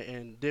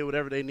and did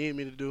whatever they needed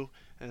me to do.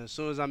 And as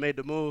soon as I made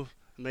the move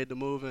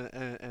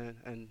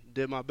and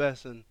did my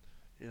best, and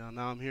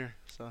now I'm here.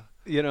 So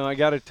I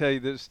got to tell you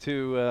this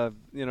too. A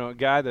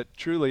guy that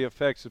truly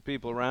affects the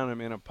people around him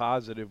in a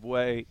positive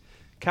way.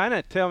 Kind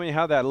of tell me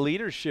how that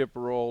leadership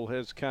role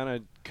has kind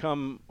of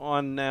come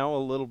on now a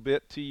little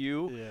bit to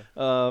you.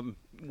 Yeah.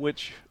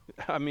 Which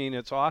I mean,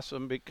 it's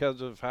awesome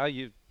because of how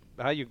you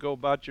go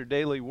about your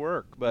daily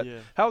work, but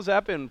how's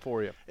that been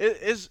for you?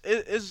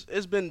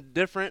 It's been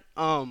different.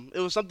 It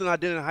was something I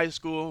did in high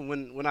school.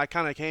 When I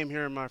kind of came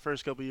here in my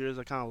first couple of years,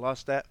 I kind of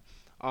lost that.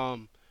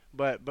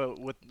 But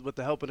with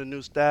the help of the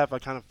new staff, I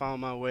kind of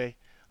found my way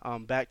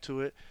back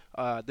to it.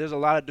 There's a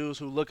lot of dudes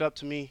who look up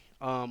to me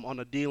on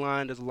the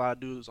D-line. There's a lot of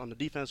dudes on the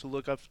defense who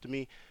look up to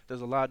me.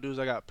 There's a lot of dudes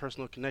I got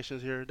personal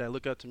connections here that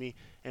look up to me,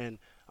 and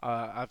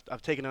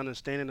I've taken an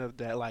understanding of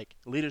that. Like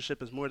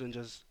leadership is more than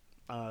just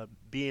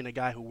being a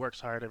guy who works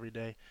hard every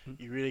day.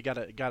 You really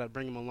gotta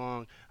bring him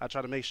along. I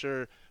try to make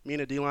sure me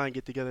and the D-line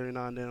get together every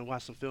now and then and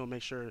watch some film,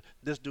 make sure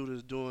this dude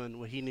is doing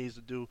what he needs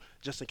to do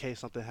just in case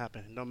something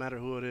happens, no matter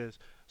who it is.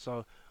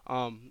 So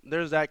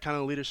there's that kind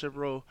of leadership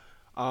role.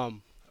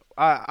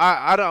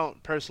 I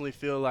don't personally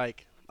feel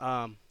like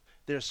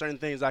there's certain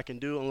things I can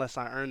do unless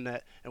I earn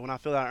that. And when I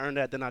feel I earn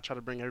that, then I try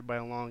to bring everybody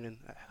along and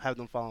have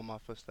them follow my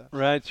footsteps.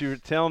 Right. You were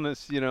telling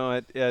us,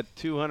 at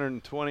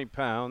 220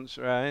 pounds,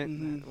 right?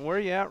 Mm-hmm. Where are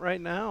you at right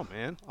now,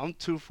 man? I'm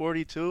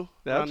 242.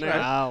 That's right.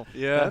 Wow.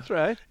 Yeah. That's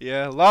right.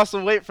 Yeah. Lost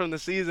some weight from the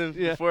season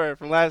before,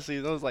 from last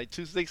season. I was like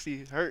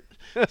 260, hurt.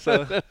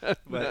 So,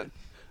 but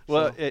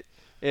well,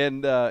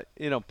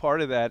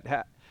 part of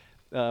that,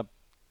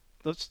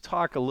 let's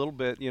talk a little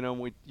bit.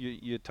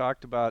 You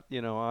talked about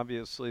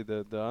obviously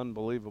the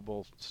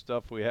unbelievable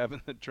stuff we have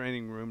in the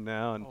training room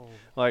now, and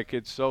like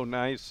it's so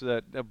nice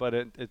that, but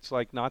it's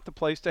like not the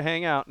place to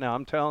hang out now.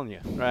 I'm telling you,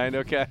 right?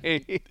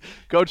 Okay,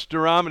 Coach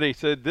Duromedy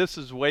said this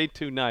is way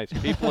too nice.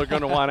 People are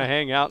going to want to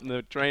hang out in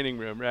the training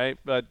room, right?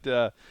 But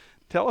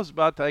tell us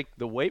about like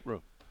the weight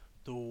room.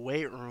 The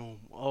weight room.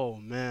 Oh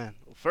man.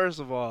 First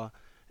of all,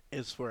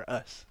 it's for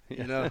us.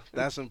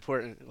 That's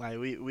important. Like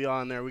we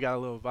all in there. We got a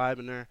little vibe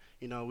in there.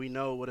 We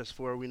know what it's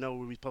for. We know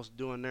what we're supposed to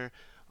do in there.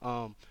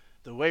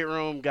 The weight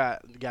room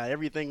got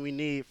everything we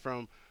need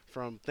from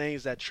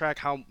things that track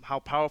how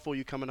powerful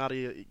you coming out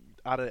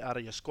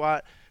of your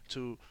squat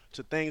to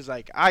things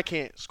like I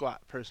can't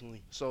squat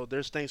personally. So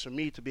there's things for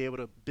me to be able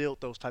to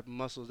build those type of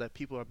muscles that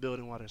people are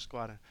building while they're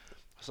squatting.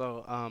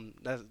 So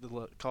that's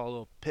called a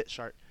little pit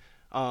chart.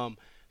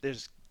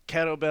 There's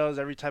kettlebells,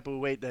 every type of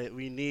weight that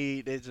we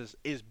need.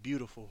 It's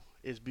beautiful.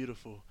 It's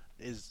beautiful.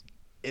 It's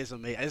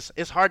amazing.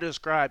 It's hard to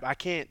describe.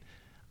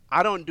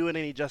 I don't do it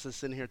any justice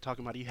sitting here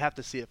talking about it. You have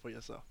to see it for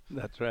yourself.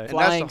 That's right.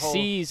 Flying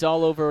C's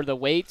all over the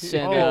weights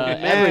and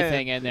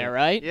everything in there,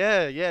 right?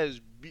 Yeah.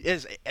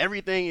 It's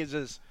everything is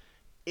just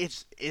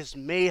it's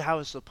made how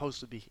it's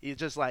supposed to be. It's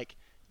just like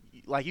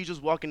you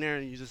just walk in there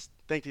and you just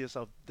think to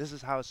yourself, this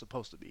is how it's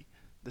supposed to be.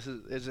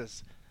 It's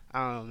just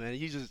I don't know, man.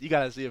 You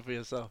gotta see it for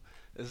yourself.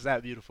 It's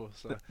that beautiful.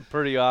 So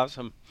pretty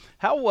awesome.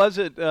 How was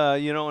it?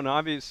 And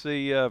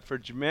obviously for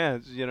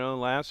Jamez,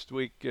 last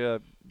week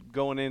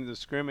going into the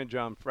scrimmage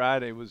on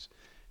Friday was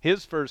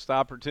his first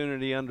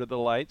opportunity under the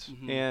lights.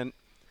 Mm-hmm. And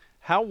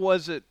how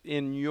was it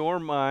in your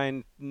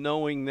mind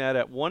knowing that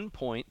at one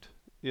point,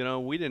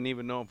 we didn't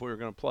even know if we were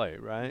going to play,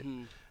 right?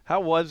 Mm-hmm.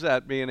 How was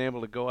that being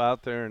able to go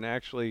out there and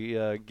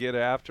actually get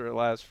after it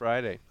last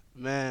Friday?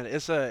 Man,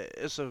 it's a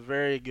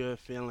very good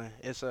feeling.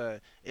 It's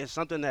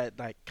something that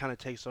like kind of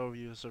takes over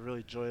you. It's a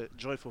really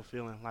joyful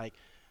feeling. Like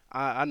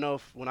I know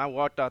when I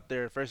walked out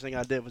there, the first thing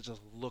I did was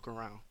just look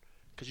around,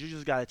 because you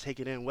just gotta take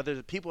it in. Whether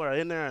the people are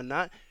in there or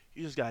not,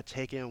 you just gotta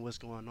take in what's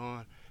going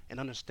on and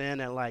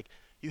understand that like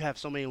you have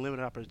so many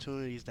limited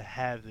opportunities to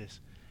have this.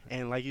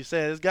 And like you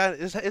said,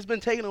 it's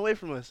been taken away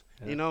from us,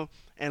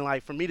 And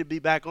like for me to be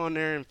back on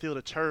there and feel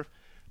the turf.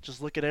 Just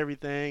look at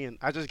everything, and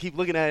I just keep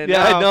looking at it.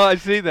 Yeah, now. I know. I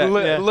see that.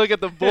 Look at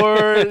the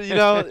board.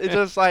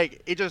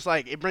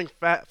 It brings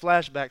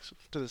flashbacks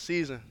to the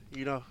season.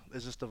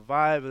 It's just the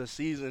vibe of the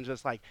season.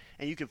 Just like,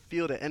 and you can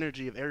feel the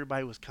energy of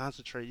everybody was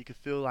concentrated. You can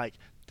feel like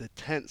the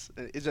tense.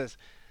 It's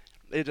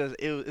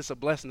a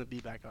blessing to be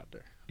back out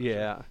there.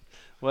 Yeah. Sure.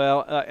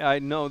 Well, I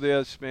know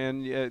this,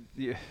 man.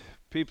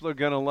 People are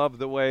gonna love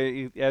the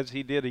way, as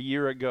he did a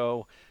year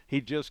ago. He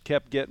just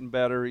kept getting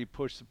better. He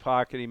pushed the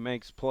pocket. He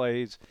makes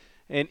plays.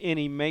 And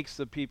he makes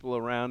the people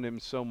around him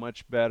so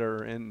much better.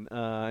 And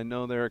I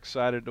know they're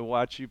excited to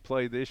watch you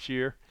play this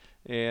year.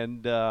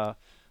 And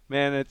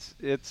man, it's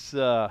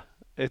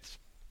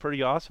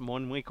pretty awesome.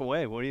 1 week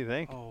away. What do you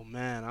think? Oh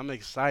man, I'm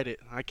excited.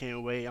 I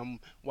can't wait. I'm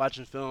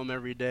watching film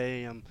every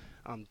day.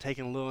 I'm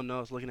taking little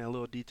notes, looking at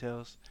little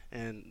details,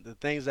 and the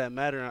things that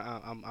matter.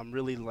 I'm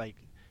really like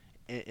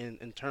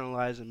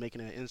internalizing,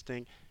 making an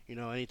instinct.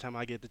 Anytime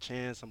I get the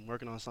chance, I'm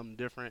working on something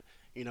different.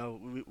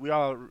 We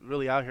all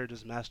really out here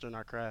just mastering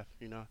our craft,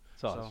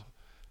 It's awesome.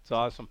 It's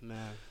awesome.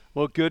 Man.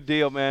 Well, good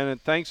deal, man.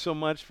 And thanks so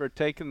much for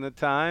taking the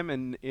time.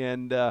 And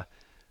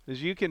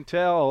as you can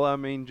tell, I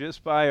mean,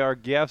 just by our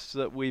guests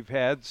that we've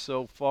had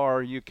so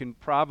far, you can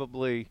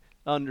probably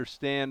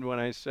understand when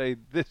I say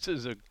this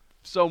is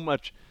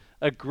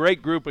a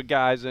great group of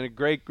guys and a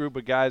great group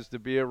of guys to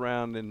be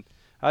around. And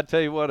I'll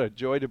tell you what, a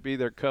joy to be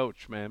their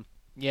coach, man.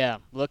 Yeah,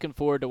 looking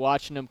forward to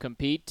watching them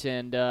compete.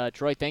 And,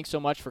 Troy, thanks so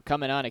much for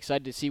coming on.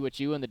 Excited to see what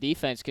you and the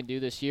defense can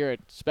do this year,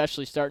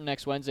 especially starting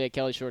next Wednesday at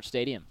Kelly Short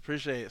Stadium.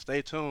 Appreciate it.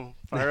 Stay tuned.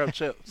 Fire up,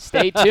 Chip.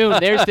 Stay tuned.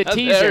 There's the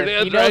teaser.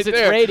 He knows right it's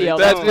there. radio.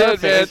 That's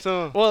perfect.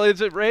 Well, is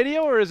it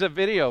radio or is it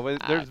video?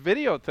 There's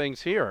video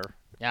things here.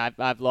 Yeah,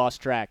 I've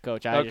lost track,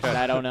 Coach.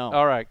 I don't know.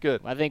 All right,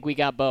 good. I think we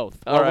got both.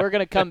 All well, right. We're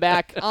going to come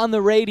back on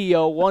the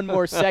radio, one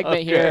more segment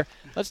Okay. here.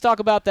 Let's talk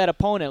about that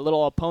opponent, a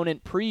little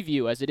opponent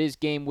preview, as it is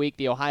game week.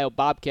 The Ohio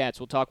Bobcats.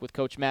 We'll talk with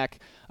Coach Mack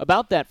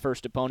about that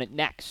first opponent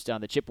next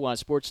on the Chippewa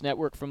Sports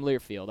Network from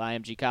Learfield,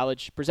 IMG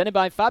College, presented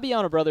by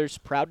Fabiano Brothers,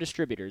 proud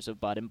distributors of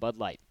Bud and Bud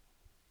Light.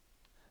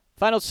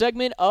 Final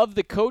segment of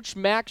the Coach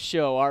Mack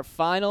Show, our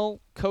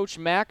final Coach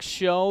Mack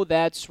Show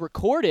that's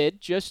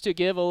recorded just to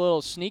give a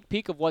little sneak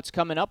peek of what's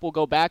coming up. We'll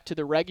go back to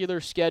the regular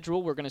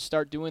schedule. We're going to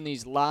start doing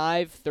these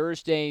live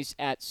Thursdays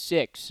at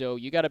 6, so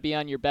you got to be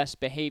on your best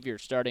behavior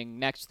starting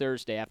next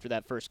Thursday after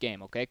that first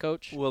game, okay,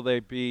 Coach? Will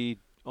they be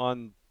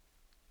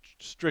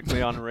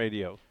strictly on the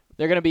radio?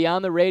 They're going to be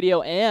on the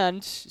radio,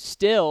 and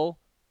still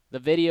the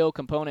video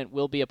component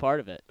will be a part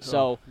of it.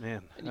 So,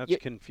 man, that's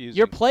confusing.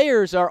 Your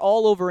players are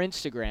all over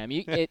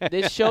Instagram.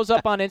 This shows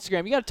up on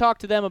Instagram. You got to talk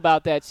to them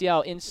about that. See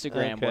how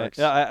Instagram works.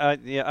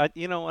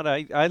 You know what?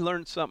 I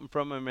learned something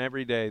from them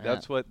every day.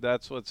 That's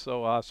what's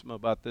so awesome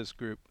about this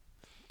group.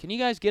 Can you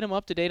guys get him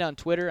up to date on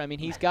Twitter? I mean,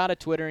 he's got a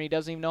Twitter and he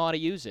doesn't even know how to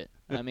use it.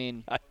 I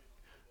mean,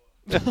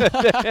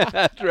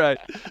 that's right.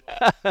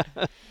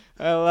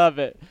 I love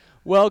it.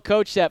 Well,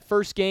 Coach, that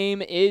first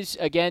game is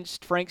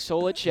against Frank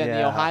Solich and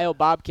the Ohio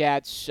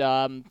Bobcats.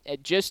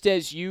 Just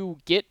as you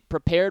get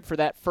prepared for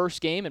that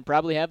first game and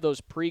probably have those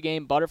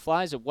pregame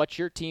butterflies of what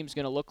your team's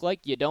going to look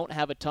like, you don't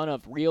have a ton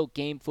of real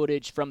game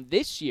footage from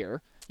this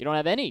year. You don't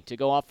have any to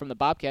go off from the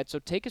Bobcats. So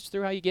take us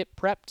through how you get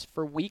prepped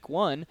for week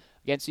one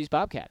against these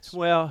Bobcats.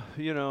 Well,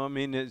 I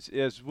mean,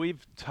 as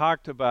we've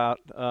talked about,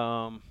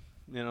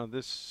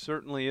 this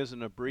certainly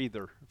isn't a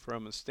breather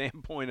from a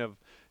standpoint of,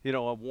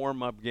 a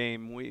warm-up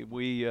game.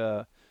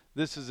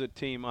 This is a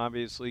team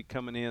obviously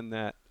coming in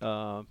that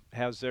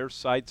has their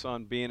sights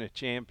on being a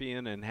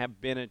champion and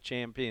have been a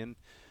champion.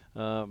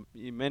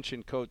 You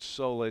mentioned Coach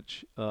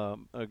Solich,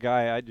 a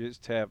guy I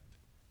just have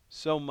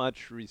so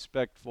much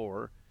respect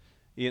for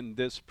in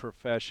this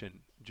profession,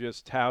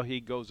 just how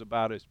he goes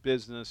about his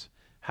business,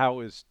 how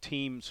his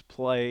teams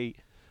play.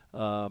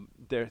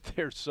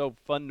 They're so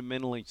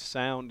fundamentally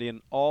sound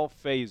in all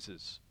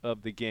phases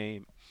of the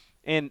game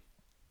and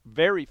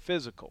very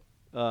physical.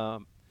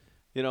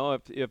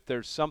 If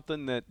there's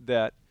something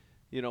that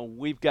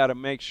we've got to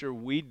make sure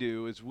we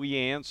do is we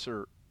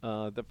answer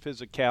the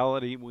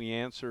physicality, we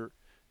answer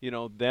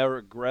their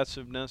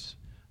aggressiveness,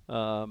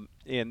 it'll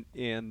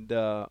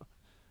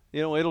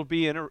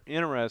be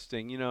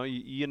interesting.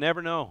 You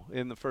never know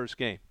in the first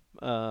game.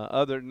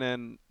 Other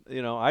than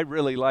I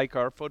really like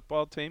our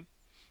football team,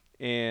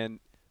 and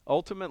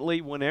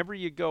ultimately, whenever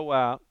you go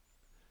out,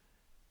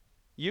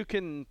 you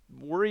can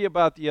worry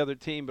about the other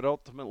team, but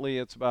ultimately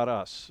it's about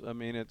us. I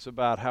mean, it's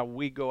about how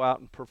we go out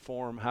and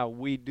perform, how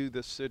we do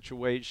the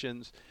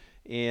situations,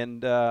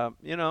 and,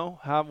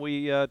 how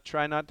we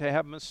try not to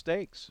have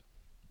mistakes.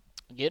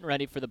 Getting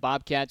ready for the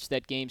Bobcats.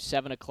 That game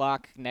 7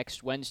 o'clock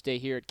next Wednesday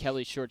here at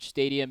Kelly Short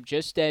Stadium.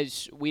 Just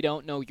as we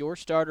don't know your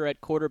starter at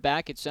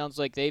quarterback, it sounds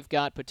like they've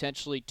got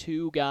potentially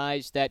two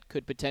guys that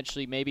could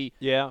potentially maybe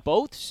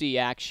both see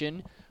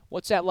action.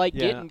 What's that like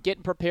getting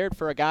prepared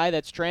for a guy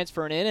that's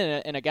transferring in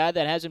and a guy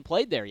that hasn't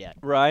played there yet?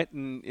 Right,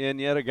 and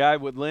yet a guy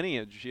with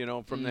lineage,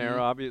 from there,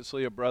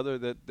 obviously a brother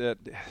that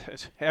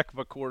is a heck of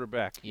a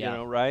quarterback,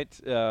 right?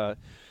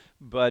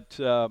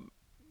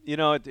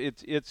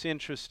 It's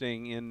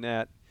interesting in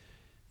that,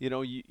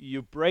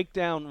 you break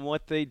down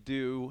what they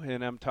do,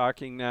 and I'm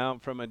talking now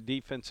from a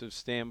defensive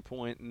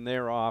standpoint in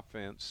their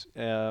offense,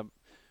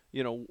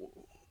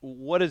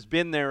 what has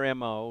been their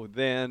MO,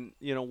 then,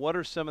 what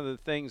are some of the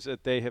things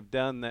that they have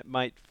done that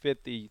might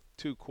fit the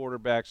two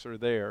quarterbacks are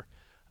there.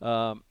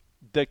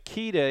 The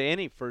key to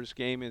any first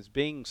game is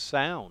being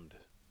sound.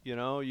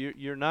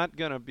 You're not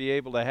going to be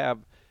able to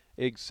have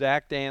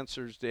exact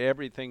answers to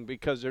everything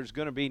because there's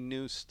going to be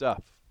new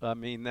stuff. I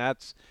mean,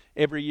 that's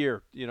every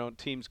year,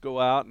 teams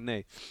go out and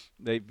they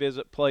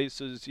visit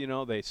places,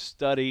 they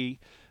study,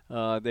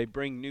 they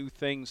bring new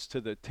things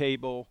to the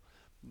table.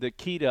 The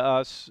key to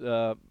us,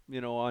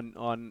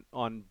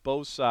 on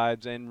both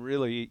sides and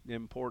really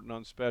important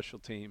on special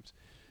teams,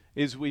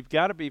 is we've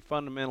got to be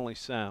fundamentally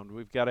sound.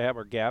 We've got to have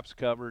our gaps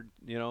covered.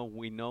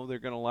 We know they're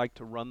going to like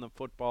to run the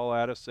football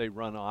at us. They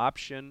run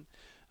option,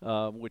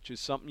 which is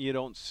something you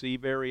don't see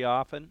very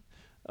often.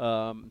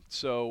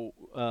 So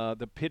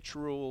the pitch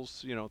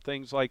rules,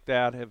 things like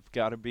that have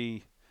got to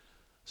be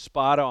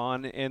spot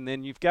on. And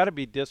then you've got to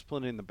be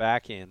disciplined in the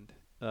back end,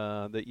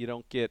 that you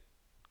don't get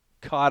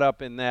caught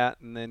up in that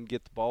and then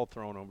get the ball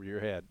thrown over your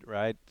head,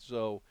 right?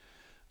 So,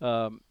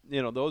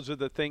 those are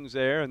the things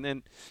there. And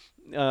then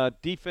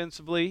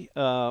defensively,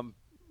 I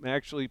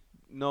actually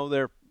know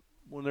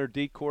one of their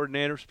D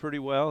coordinators pretty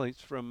well. He's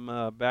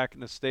from back in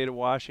the state of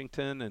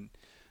Washington and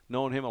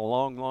known him a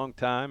long, long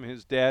time.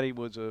 His daddy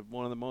was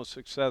one of the most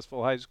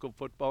successful high school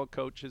football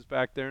coaches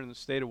back there in the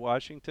state of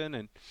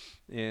Washington,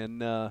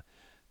 and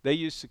they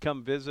used to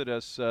come visit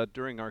us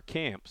during our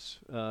camps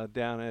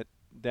down at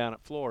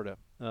Florida.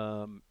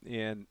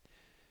 And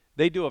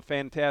they do a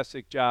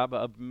fantastic job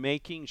of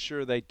making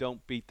sure they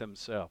don't beat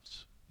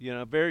themselves.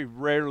 Very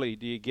rarely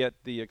do you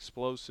get the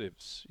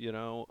explosives,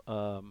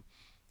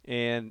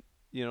 and,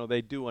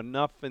 they do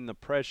enough in the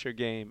pressure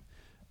game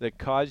that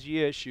cause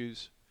you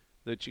issues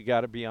that you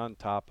got to be on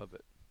top of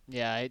it.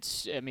 Yeah,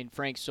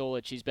 Frank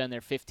Solich, he's been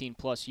there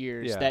 15-plus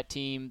years. Yeah. That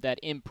team, that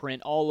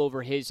imprint all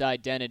over his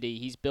identity,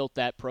 he's built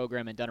that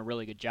program and done a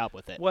really good job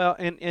with it. Well,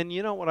 and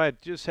you know what, I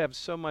just have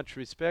so much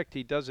respect.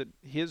 He does it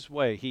his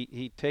way.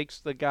 He takes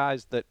the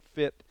guys that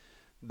fit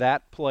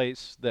that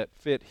place, that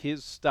fit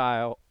his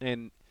style,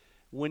 and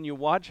when you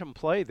watch them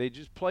play, they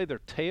just play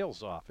their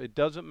tails off. It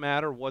doesn't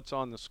matter what's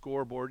on the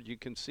scoreboard. You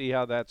can see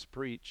how that's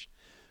preached.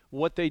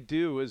 What they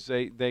do is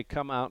they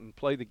come out and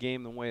play the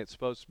game the way it's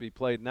supposed to be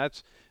played, and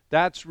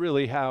that's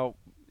really how,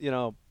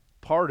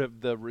 part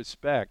of the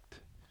respect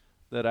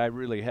that I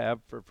really have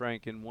for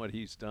Frank and what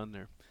he's done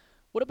there.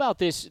 What about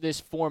this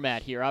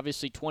format here?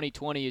 Obviously,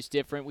 2020 is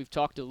different. We've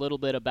talked a little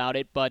bit about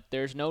it, but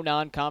there's no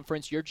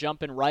non-conference. You're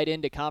jumping right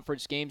into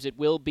conference games. It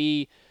will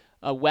be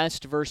a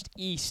West versus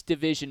East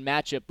division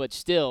matchup, but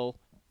still,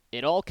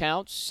 it all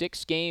counts.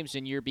 6 games,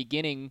 and you're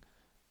beginning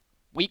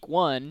week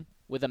 1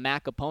 with a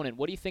MAC opponent.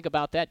 What do you think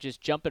about that,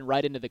 just jumping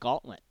right into the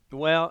gauntlet?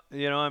 Well,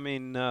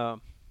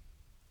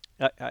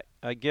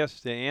 I guess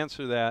to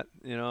answer that,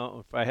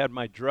 if I had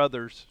my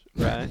druthers,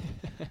 right,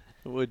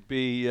 it would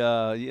be,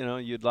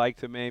 you'd like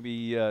to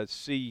maybe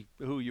see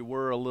who you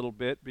were a little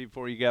bit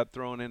before you got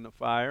thrown in the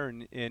fire,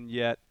 and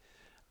yet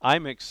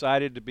I'm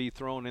excited to be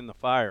thrown in the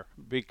fire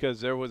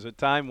because there was a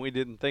time we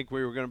didn't think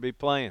we were going to be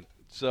playing.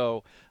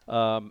 So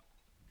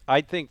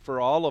I think for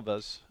all of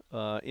us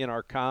in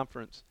our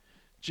conference,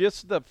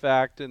 just the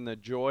fact and the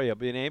joy of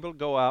being able to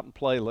go out and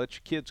play, let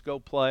your kids go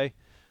play.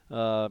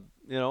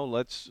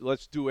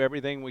 Let's do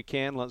everything we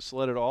can. Let's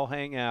let it all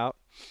hang out,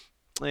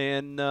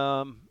 and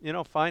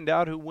find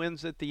out who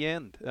wins at the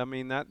end. I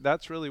mean,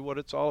 that's really what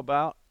it's all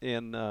about.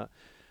 And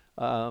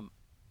I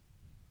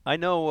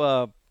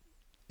know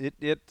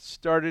it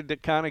started to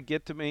kind of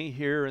get to me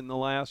here in the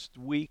last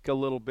week a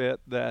little bit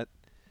that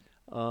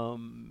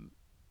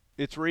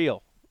it's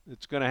real.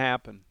 It's going to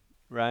happen,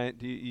 right?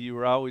 You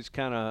were always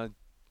kind of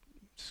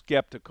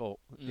skeptical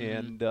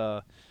and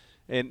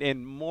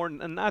more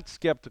not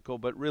skeptical,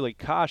 but really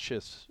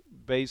cautious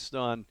based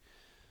on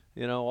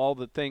all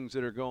the things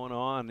that are going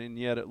on, and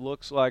yet it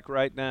looks like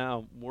right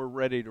now we're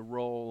ready to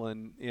roll,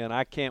 and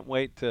I can't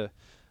wait to.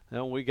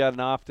 We got an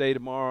off day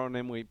tomorrow, and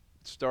then we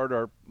start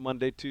our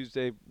Monday,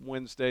 Tuesday,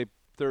 Wednesday,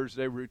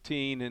 Thursday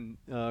routine,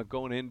 and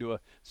going into a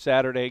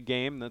Saturday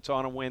game that's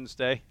on a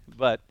Wednesday.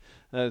 But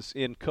as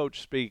in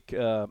coach speak,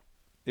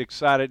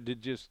 excited to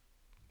just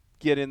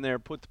get in there,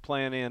 put the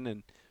plan in,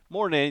 and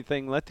more than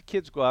anything, let the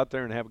kids go out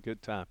there and have a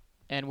good time.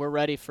 And we're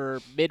ready for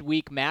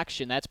midweek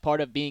Maction. That's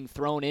part of being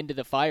thrown into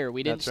the fire.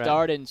 We didn't That's right.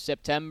 start in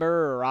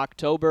September or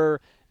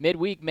October.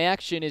 Midweek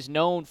Maction is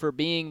known for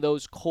being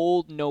those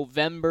cold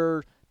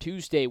November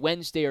Tuesday,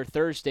 Wednesday, or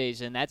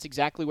Thursdays, and that's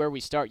exactly where we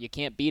start. You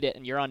can't beat it,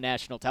 and you're on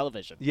national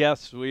television.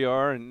 Yes, we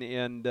are,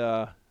 and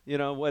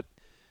what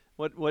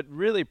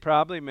really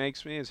probably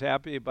makes me as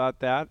happy about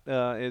that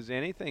as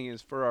anything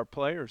is for our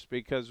players,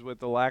 because with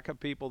the lack of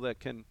people that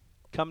can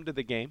come to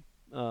the game,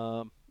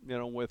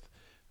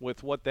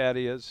 with what that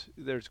is,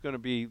 there's going to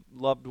be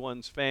loved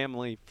ones,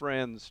 family,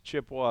 friends,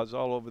 Chippewas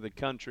all over the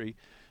country,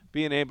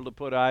 being able to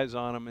put eyes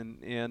on them,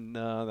 and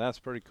that's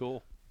pretty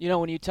cool.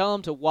 When you tell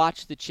them to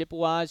watch the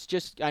Chippewas,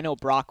 I know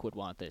Brock would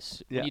want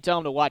this. Yeah. When you tell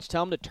them to watch,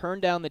 tell them to turn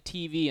down the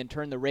TV and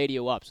turn the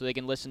radio up so they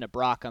can listen to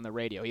Brock on the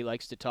radio. He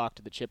likes to talk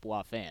to the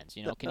Chippewa fans.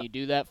 Can you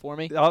do that for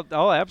me?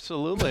 Oh,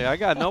 absolutely. I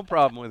got no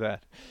problem with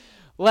that.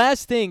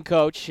 Last thing,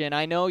 Coach, and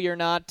I know you're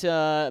not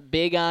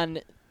big on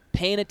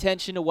paying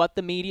attention to what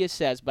the media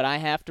says, but I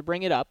have to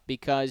bring it up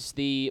because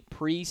the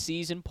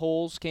preseason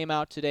polls came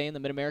out today in the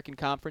Mid-American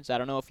Conference. I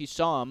don't know if you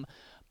saw them,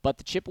 but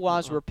the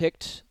Chippewas were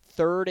picked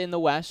third in the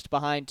West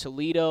behind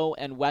Toledo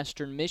and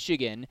Western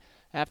Michigan.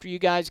 After you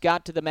guys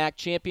got to the MAC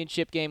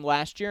championship game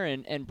last year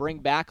and bring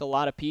back a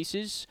lot of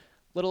pieces,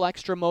 little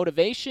extra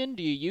motivation,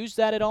 do you use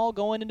that at all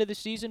going into the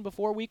season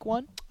before week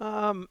one?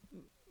 I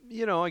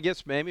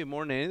guess maybe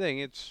more than anything,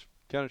 it's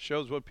kind of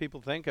shows what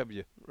people think of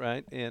you,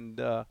 right? And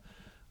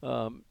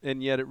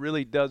yet it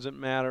really doesn't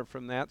matter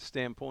from that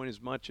standpoint as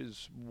much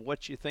as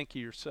what you think of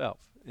yourself.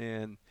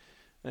 And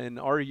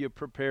are you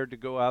prepared to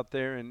go out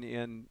there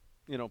and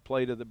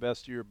play to the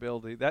best of your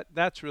ability?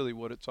 That's really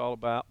what it's all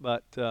about.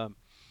 But to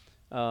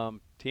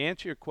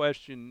answer your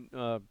question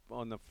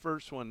on the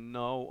first one,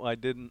 no, I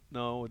didn't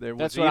know there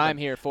was. That's what I'm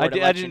here for. I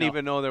didn't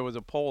even know there was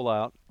a poll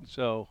out.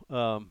 So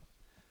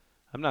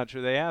I'm not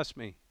sure they asked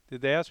me.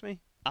 Did they ask me?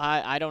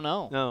 I don't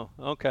know. No,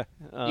 okay.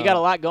 You got a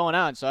lot going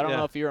on, so I don't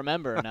know if you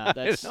remember or not.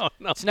 That's,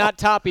 it's not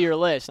top of your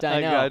list,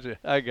 I know.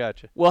 I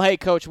got you. Well, hey,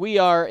 Coach, we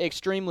are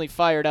extremely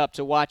fired up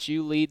to watch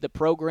you lead the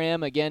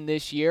program again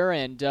this year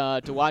and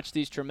to watch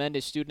these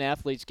tremendous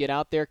student-athletes get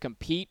out there,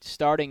 compete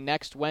starting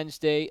next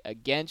Wednesday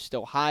against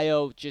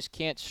Ohio. Just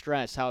can't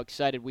stress how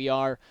excited we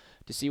are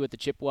to see what the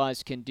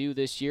Chippewas can do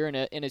this year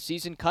in a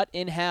season cut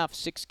in half,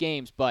 6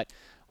 games, but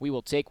we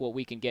will take what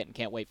we can get and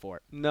can't wait for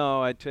it.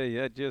 No, I tell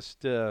you,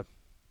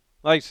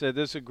 like I said,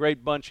 this is a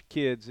great bunch of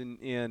kids,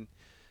 and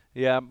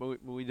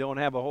but we don't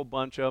have a whole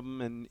bunch of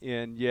them,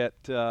 and yet,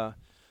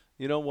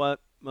 you know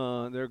what?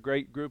 They're a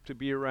great group to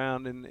be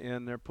around,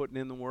 and they're putting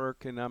in the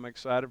work, and I'm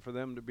excited for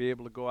them to be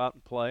able to go out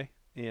and play.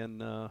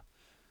 And,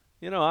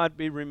 I'd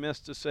be remiss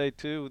to say,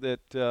 too,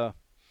 that,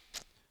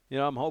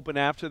 I'm hoping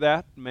after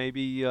that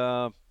maybe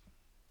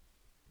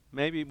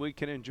we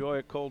can enjoy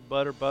a cold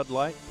Bud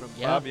Light from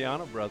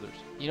Fabiano Brothers.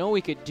 You know what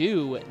we could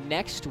do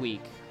next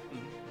week?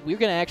 We're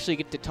going to actually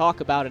get to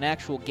talk about an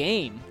actual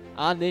game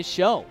on this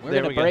show. We're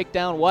going to break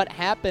down what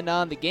happened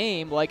on the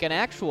game like an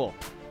actual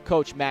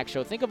Coach Mac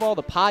show. Think of all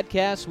the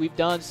podcasts we've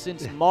done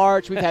since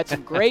March. We've had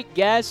some great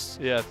guests.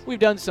 Yes. We've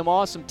done some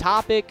awesome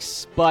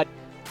topics. But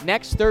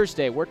next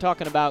Thursday, we're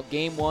talking about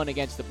Game 1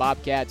 against the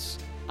Bobcats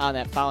on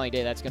that following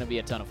day. That's going to be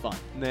a ton of fun.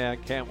 Yeah, I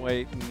can't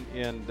wait.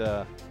 And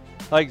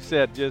like I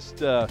said,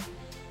 just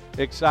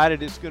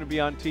excited it's going to be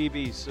on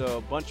TV. So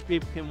a bunch of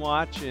people can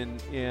watch.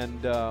 And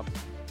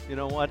you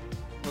know what?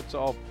 Let's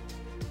all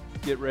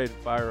get ready to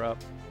fire up.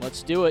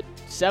 Let's do it.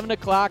 7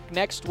 o'clock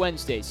next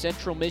Wednesday,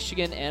 Central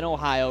Michigan and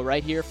Ohio,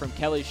 right here from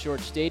Kelly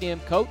Short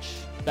Stadium. Coach,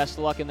 best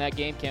of luck in that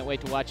game. Can't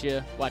wait to watch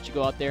you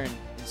go out there and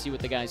see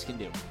what the guys can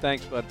do.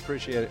 Thanks, bud.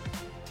 Appreciate it.